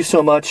 "Thank you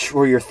so much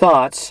for your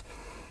thoughts.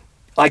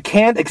 I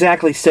can't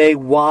exactly say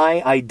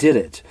why I did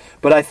it,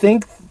 but I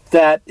think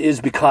that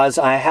is because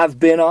I have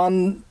been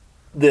on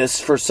this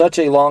for such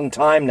a long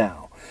time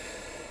now.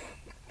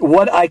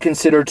 What I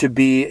consider to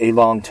be a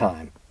long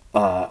time,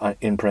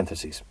 in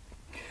parentheses.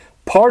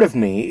 Part of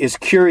me is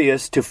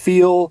curious to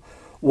feel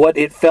what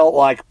it felt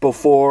like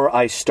before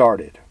I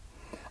started.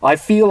 I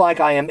feel like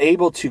I am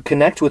able to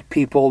connect with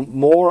people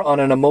more on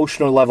an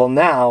emotional level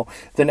now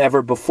than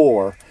ever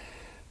before,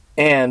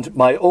 and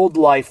my old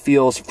life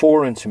feels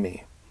foreign to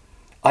me.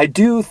 I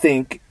do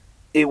think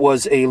it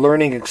was a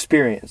learning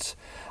experience.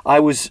 I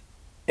was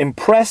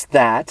impressed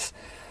that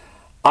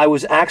I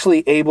was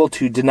actually able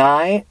to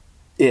deny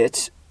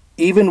it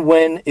even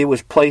when it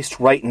was placed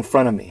right in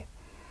front of me."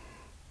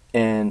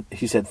 And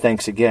he said,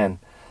 "Thanks again."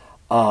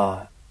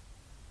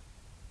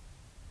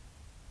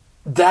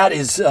 That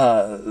is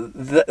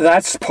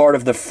that's part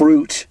of the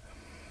fruit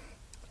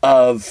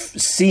of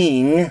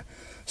seeing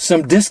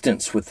some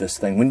distance with this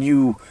thing. When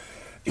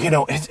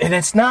and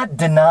it's not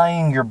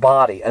denying your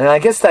body. And I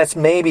guess that's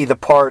maybe the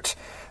part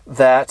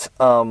that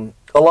a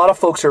lot of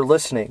folks are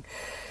listening.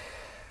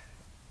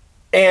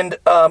 And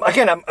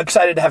again, I'm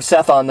excited to have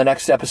Seth on the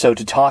next episode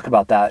to talk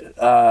about that.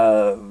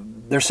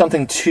 There's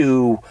something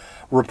to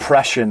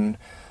repression,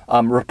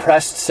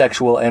 repressed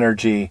sexual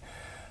energy.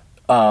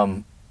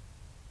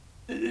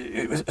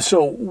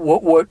 So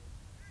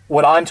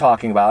what I'm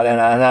talking about, and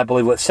I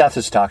believe what Seth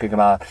is talking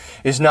about,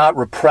 is not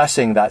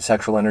repressing that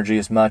sexual energy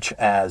as much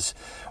as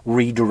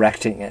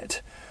redirecting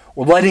it,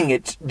 or letting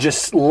it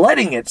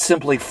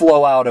simply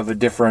flow out of a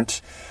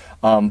different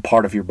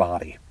part of your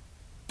body,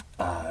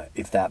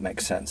 if that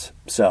makes sense.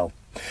 So,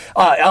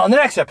 on the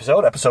next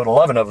episode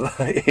 11 of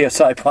the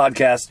ASI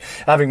podcast,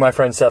 having my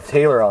friend Seth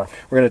Taylor on,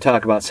 we're going to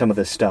talk about some of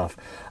this stuff.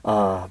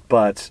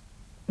 But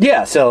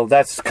yeah, so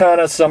that's kind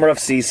of Summer of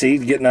CC,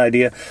 to get an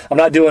idea. I'm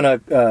not doing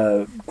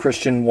a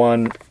Christian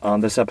one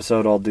on this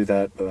episode. I'll do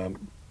that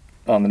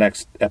on the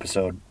next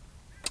episode,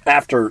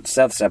 after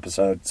Seth's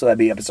episode, so that'd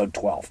be episode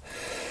 12.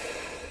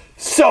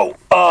 So,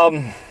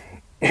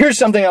 here's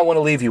something I want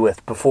to leave you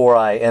with before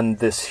I end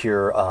this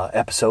here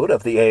episode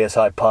of the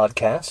ASI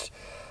podcast.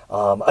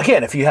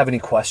 Again, if you have any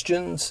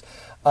questions,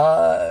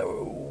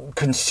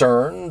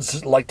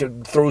 concerns, like to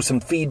throw some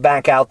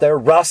feedback out there,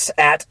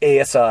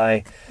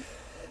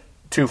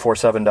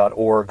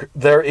 russ@asi247.org.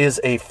 There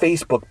is a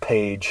Facebook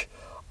page.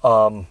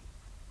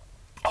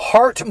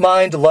 Heart,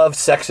 Mind, Love,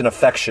 Sex, and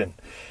Affection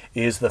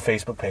is the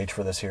Facebook page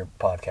for this here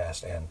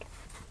podcast. And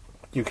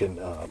you can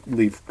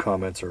leave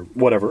comments or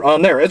whatever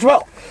on there as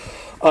well.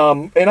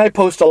 And I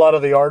post a lot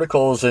of the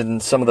articles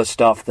and some of the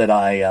stuff that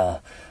I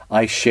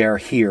share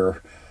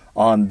here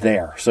on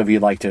there. So if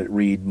you'd like to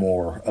read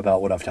more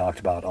about what I've talked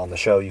about on the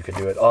show, you can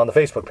do it on the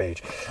Facebook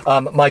page.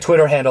 My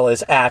Twitter handle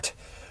is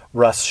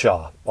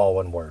 @RussShaw, all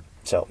one word.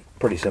 So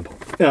pretty simple.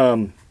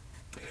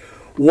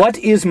 What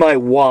is my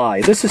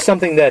why? This is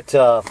something that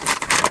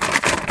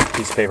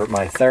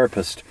my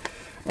therapist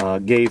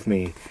gave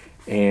me,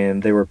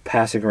 and they were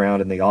passing around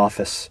in the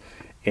office,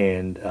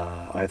 and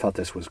I thought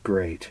this was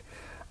great.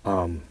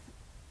 And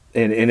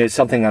it's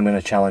something I'm going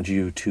to challenge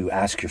you to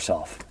ask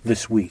yourself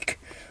this week.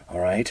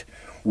 All right?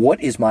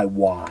 What is my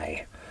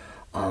why?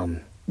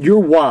 Your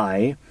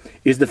why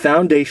is the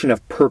foundation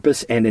of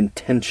purpose and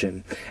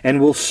intention, and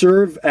will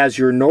serve as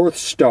your North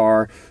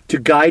Star to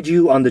guide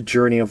you on the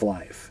journey of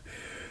life.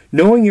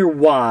 Knowing your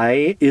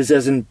why is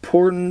an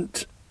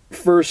important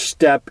first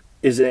step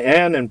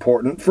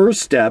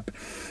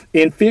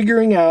in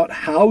figuring out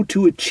how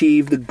to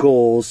achieve the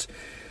goals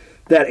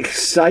that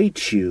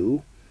excite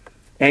you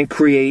and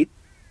create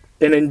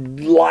a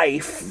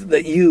life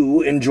that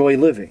you enjoy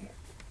living.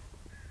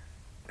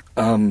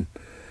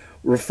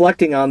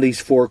 Reflecting on these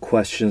 4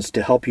 questions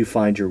to help you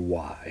find your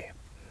why.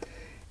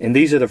 And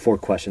these are the 4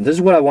 questions. This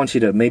is what I want you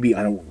to, maybe,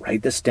 I don't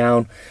write this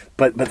down,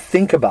 but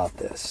think about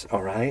this,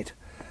 all right?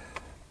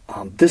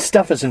 This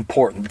stuff is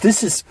important.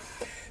 This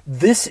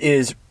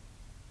is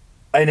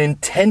an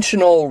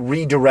intentional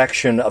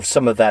redirection of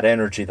some of that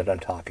energy that I'm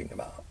talking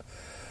about.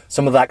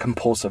 Some of that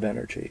compulsive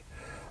energy.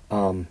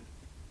 What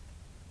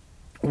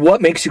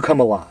makes you come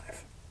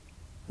alive?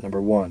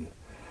 Number 1.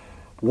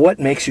 What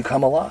makes you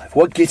come alive?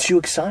 What gets you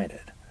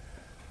excited?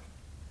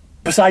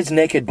 Besides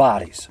naked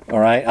bodies, all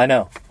right? I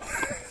know.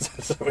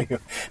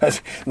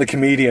 The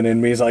comedian in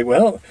me is like,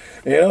 well,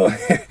 here's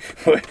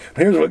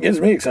what gets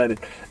me excited.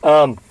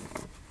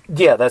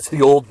 Yeah, that's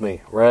the old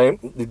me, right?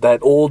 That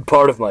old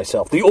part of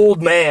myself. The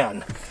old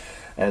man,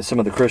 as some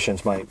of the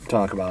Christians might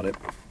talk about it.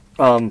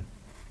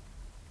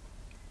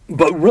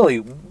 But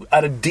really,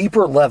 at a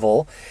deeper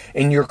level,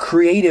 in your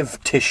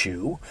creative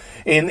tissue,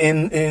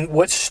 in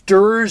what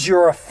stirs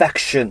your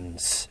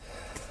affections,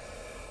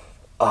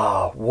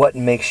 what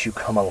makes you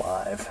come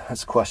alive?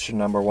 That's question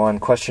number 1.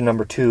 Question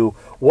number 2,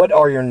 what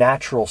are your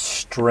natural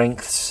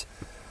strengths?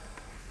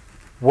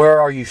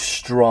 Where are you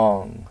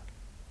strong?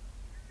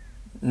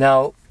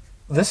 Now,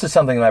 this is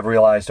something that I've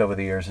realized over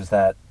the years, is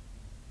that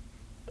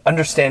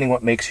understanding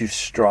what makes you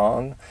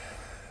strong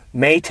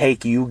may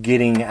take you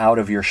getting out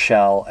of your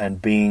shell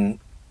and being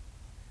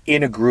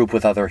in a group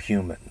with other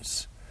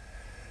humans.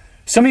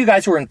 Some of you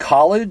guys who are in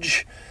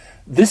college,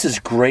 this is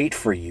great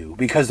for you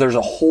because there's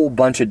a whole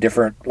bunch of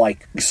different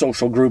like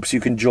social groups you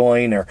can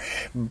join, or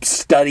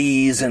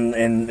studies and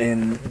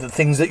the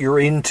things that you're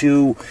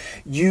into.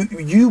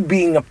 You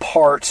being a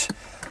part,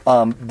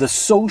 the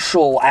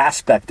social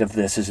aspect of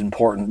this is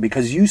important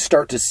because you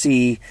start to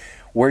see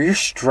where your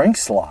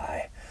strengths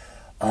lie.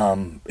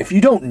 If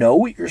you don't know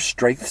what your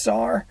strengths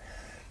are,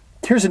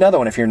 here's another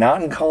one. If you're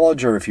not in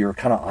college or if you're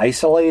kind of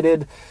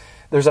isolated,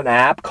 there's an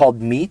app called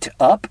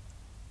Meetup.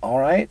 All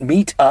right,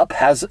 Meetup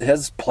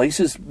has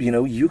places,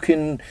 you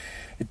can,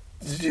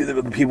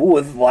 people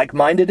with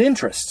like-minded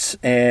interests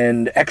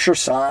and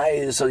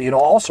exercise,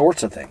 all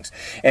sorts of things.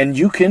 And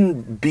you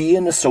can be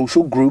in a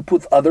social group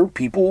with other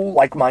people,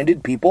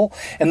 like-minded people,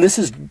 and this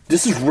is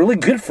really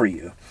good for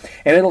you.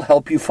 And it'll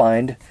help you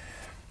find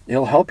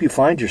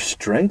your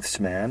strengths,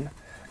 man.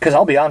 Because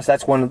I'll be honest,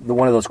 that's one of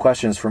those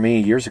questions for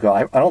me years ago.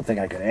 I don't think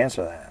I could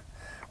answer that.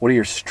 What are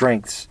your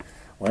strengths?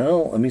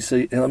 Well, let me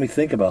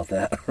think about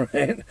that,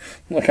 right?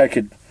 Like I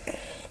could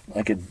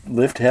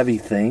lift heavy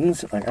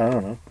things. Like, I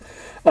don't know.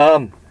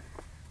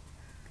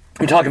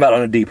 I'm talking about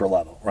on a deeper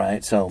level,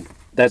 right? So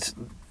that's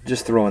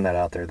just throwing that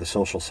out there, the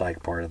social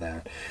psych part of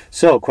that.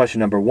 So question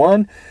number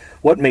 1,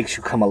 what makes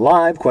you come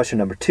alive? Question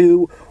number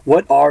 2,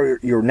 what are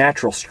your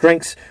natural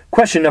strengths?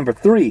 Question number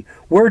 3,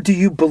 where do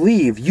you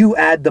believe you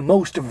add the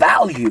most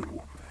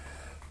value?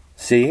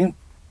 See?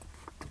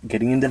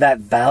 Getting into that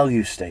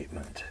value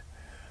statement.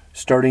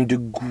 Starting to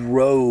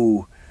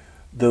grow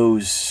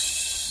those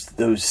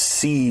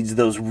seeds,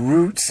 those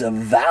roots of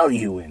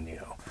value in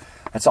you.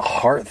 That's a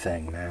heart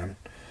thing, man.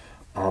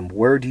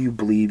 Where do you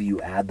believe you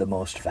add the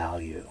most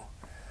value?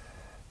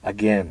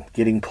 Again,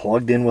 getting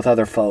plugged in with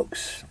other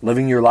folks,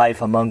 living your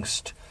life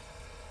amongst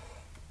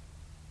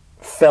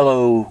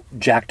fellow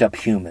jacked up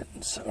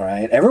humans, all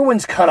right?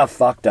 Everyone's kind of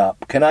fucked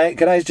up. Can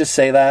I just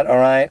say that, all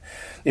right?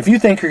 If you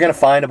think you're going to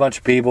find a bunch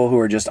of people who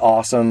are just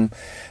awesome,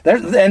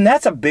 and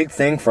that's a big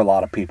thing for a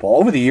lot of people.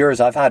 Over the years,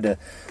 I've had to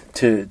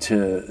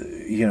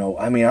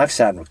I've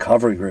sat in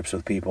recovery groups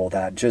with people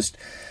that just,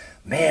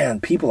 man,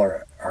 people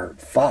are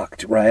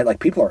fucked, right? Like,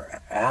 people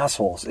are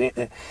assholes.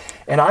 And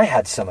I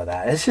had some of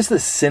that. It's just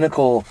this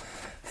cynical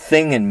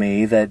thing in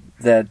me that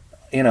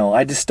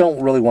I just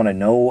don't really want to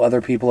know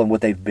other people and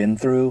what they've been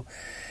through.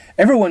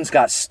 Everyone's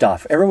got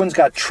stuff. Everyone's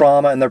got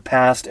trauma in their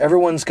past.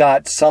 Everyone's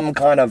got some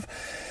kind of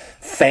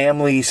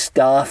family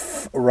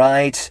stuff,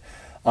 right?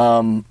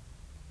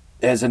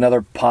 As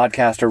another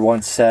podcaster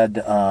once said,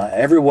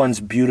 everyone's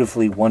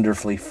beautifully,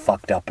 wonderfully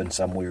fucked up in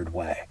some weird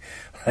way.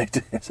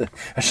 Right? It's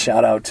a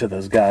shout out to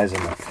those guys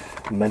in the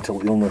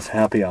mental illness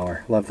happy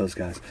hour. Love those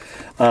guys.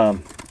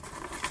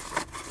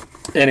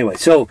 Anyway,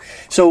 so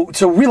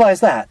realize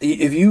that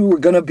if you are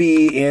going to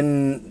be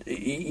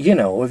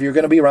if you're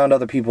going to be around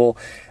other people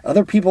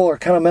are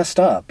kind of messed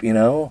up,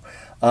 don't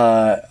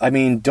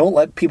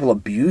let people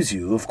abuse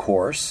you, of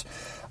course.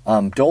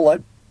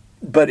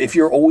 But if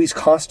you're always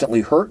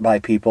constantly hurt by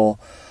people,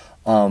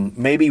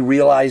 maybe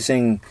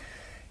realizing,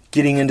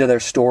 getting into their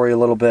story a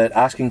little bit,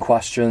 asking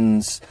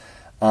questions,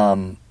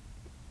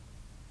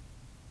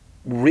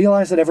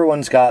 realize that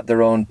everyone's got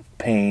their own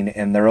pain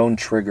and their own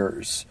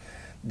triggers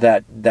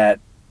that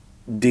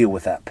deal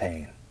with that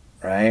pain,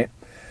 right?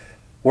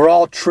 We're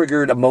all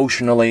triggered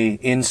emotionally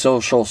in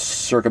social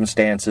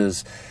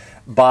circumstances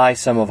by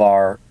some of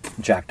our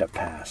jacked up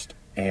past.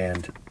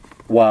 And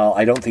while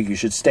I don't think you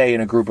should stay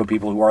in a group of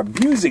people who are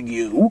abusing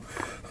you,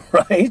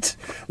 right?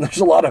 There's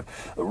a lot of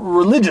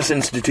religious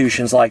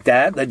institutions like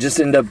that just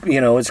end up,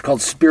 it's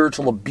called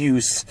spiritual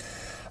abuse,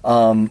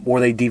 where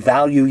they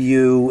devalue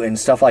you and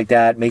stuff like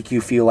that, make you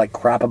feel like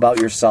crap about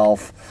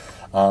yourself.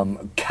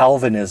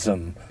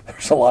 Calvinism.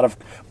 There's a lot of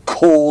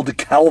cold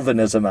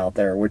Calvinism out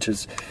there, which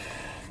is,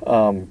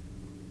 yeah,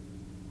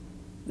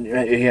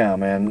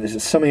 man.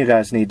 Some of you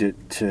guys need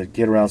to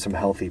get around some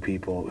healthy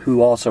people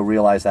who also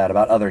realize that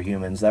about other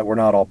humans, that we're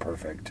not all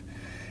perfect.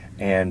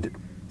 And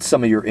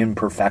some of your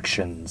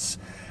imperfections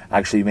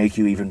actually make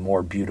you even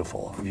more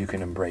beautiful if you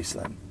can embrace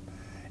them.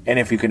 And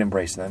if you can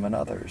embrace them in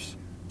others.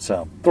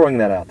 So, throwing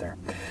that out there.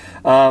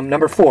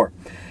 Number 4,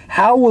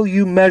 how will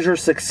you measure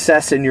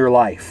success in your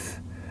life?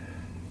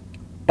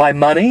 By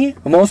money?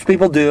 Most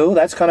people do.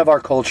 That's kind of our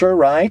culture,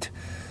 right?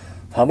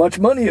 How much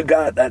money you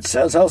got? That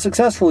says how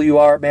successful you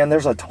are. Man,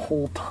 there's a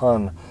whole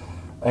ton.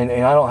 And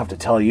I don't have to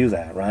tell you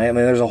that, right? I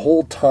mean, there's a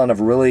whole ton of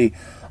really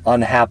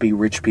unhappy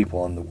rich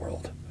people in the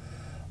world.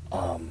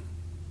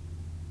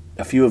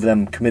 A few of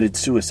them committed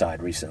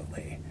suicide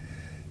recently.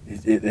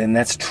 And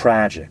that's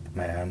tragic,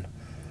 man.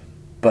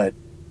 But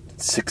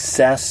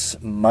success,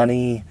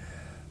 money,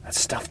 that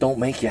stuff don't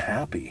make you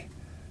happy.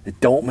 It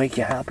don't make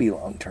you happy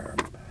long term.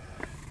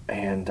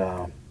 And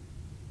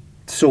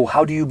so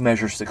how do you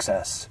measure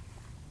success?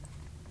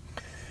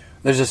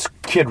 There's this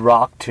Kid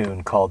Rock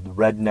tune called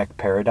Redneck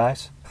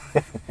Paradise.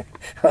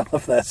 I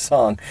love that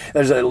song.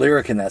 There's a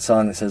lyric in that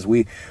song that says,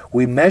 we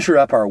measure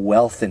up our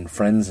wealth in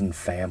friends and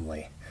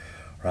family.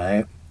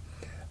 right?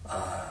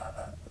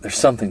 There's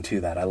something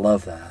to that. I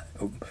love that.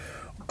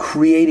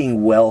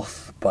 Creating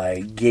wealth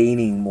by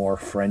gaining more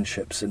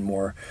friendships and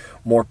more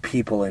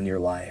people in your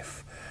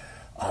life.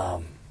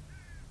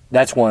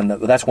 That's one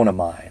of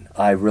mine.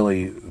 I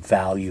really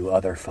value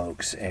other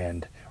folks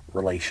and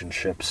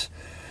relationships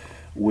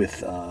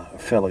with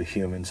fellow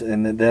humans,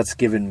 and that's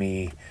given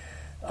me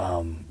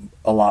a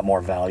lot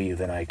more value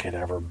than I could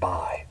ever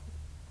buy.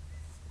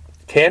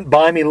 Can't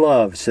buy me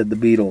love, said the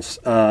Beatles.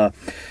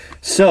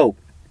 So,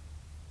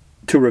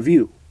 to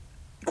review,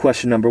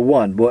 question number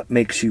 1, what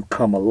makes you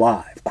come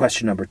alive?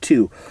 Question number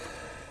 2,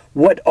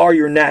 what are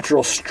your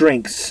natural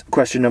strengths?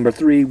 Question number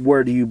 3,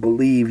 where do you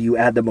believe you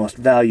add the most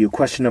value?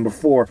 Question number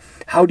 4,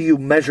 how do you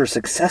measure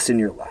success in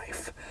your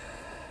life?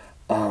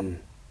 And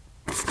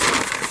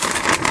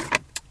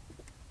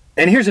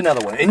here's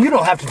another one, and you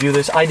don't have to do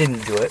this, I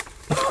didn't do it,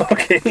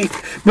 okay?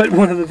 But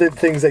one of the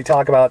things they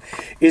talk about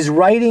is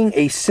writing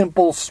a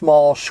simple,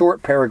 small,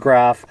 short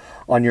paragraph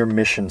on your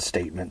mission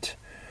statement.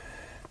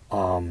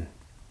 What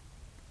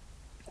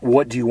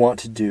do you want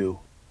to do?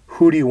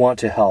 Who do you want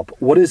to help?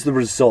 What is the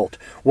result?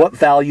 What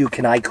value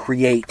can I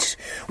create?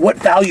 What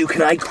value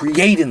can I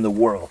create in the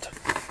world?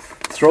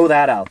 Throw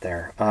that out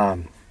there.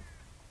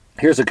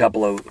 Here's a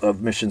couple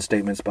of mission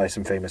statements by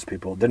some famous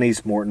people.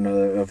 Denise Morton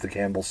of the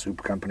Campbell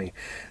Soup Company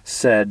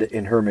said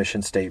in her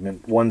mission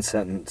statement, one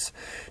sentence,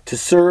 to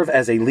serve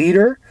as a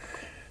leader,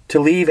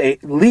 to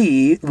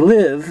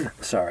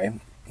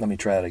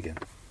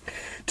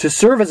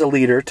serve as a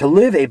leader, to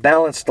live a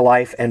balanced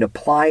life, and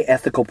apply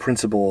ethical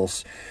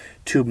principles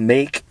to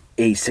make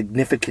a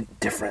significant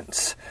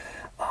difference.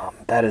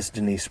 That is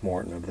Denise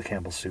Morton of the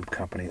Campbell Soup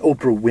Company.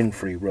 Oprah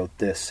Winfrey wrote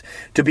this,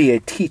 to be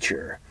a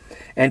teacher,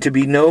 and to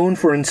be known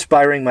for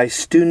inspiring my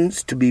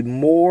students to be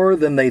more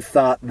than they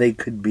thought they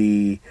could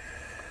be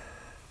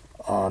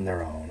on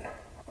their own.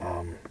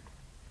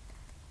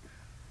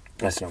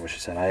 That's not what she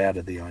said. I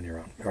added the on your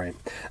own. All right.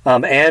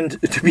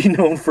 And to be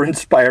known for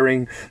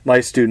inspiring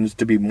my students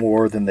to be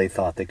more than they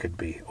thought they could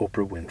be.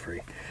 Oprah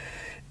Winfrey.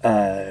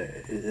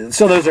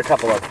 So those are a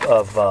couple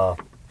of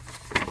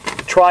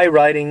try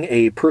writing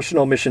a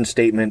personal mission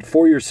statement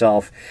for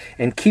yourself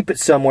and keep it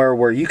somewhere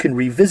where you can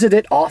revisit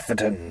it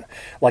often,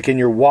 like in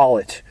your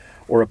wallet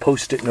or a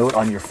Post-it note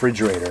on your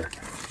refrigerator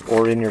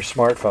or in your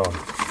smartphone.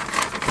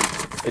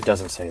 It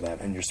doesn't say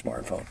that in your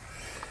smartphone,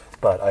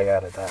 but I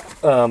added that.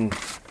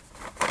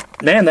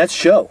 Man, that's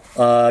show.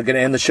 Going to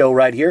end the show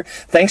right here.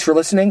 Thanks for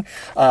listening.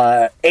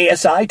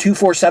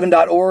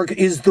 ASI247.org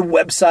is the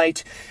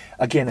website.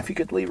 Again, if you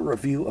could leave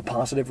a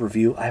positive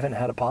review. I haven't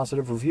had a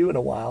positive review in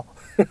a while.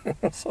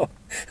 So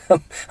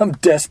I'm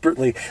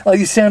desperately... Oh,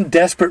 you sound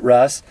desperate,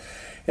 Russ.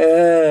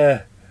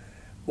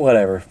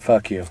 Whatever.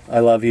 Fuck you. I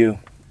love you.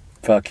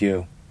 Fuck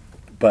you.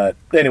 But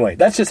anyway,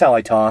 that's just how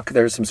I talk.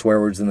 There's some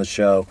swear words in the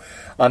show.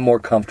 I'm more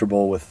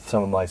comfortable with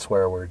some of my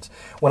swear words.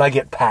 When I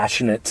get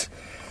passionate,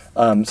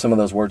 some of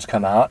those words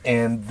come out.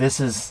 And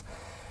this is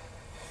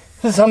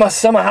some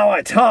of how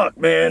I talk,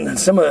 man.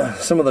 Some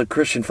of the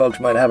Christian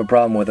folks might have a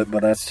problem with it,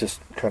 but that's just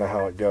kind of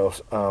how it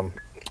goes.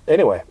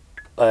 Anyway,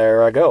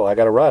 there I go. I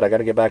got to run. I got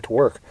to get back to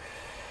work.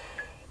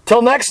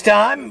 Till next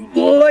time,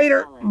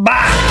 later.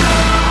 Bye.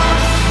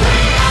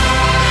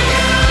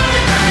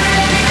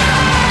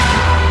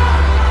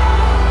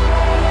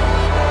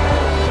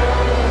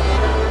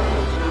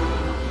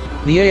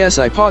 The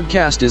ASI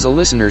podcast is a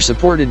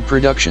listener-supported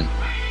production.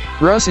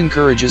 Russ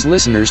encourages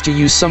listeners to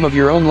use some of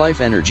your own life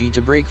energy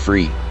to break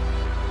free.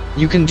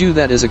 You can do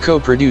that as a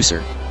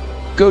co-producer.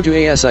 Go to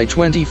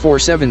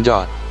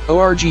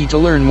asi247.org to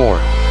learn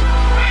more.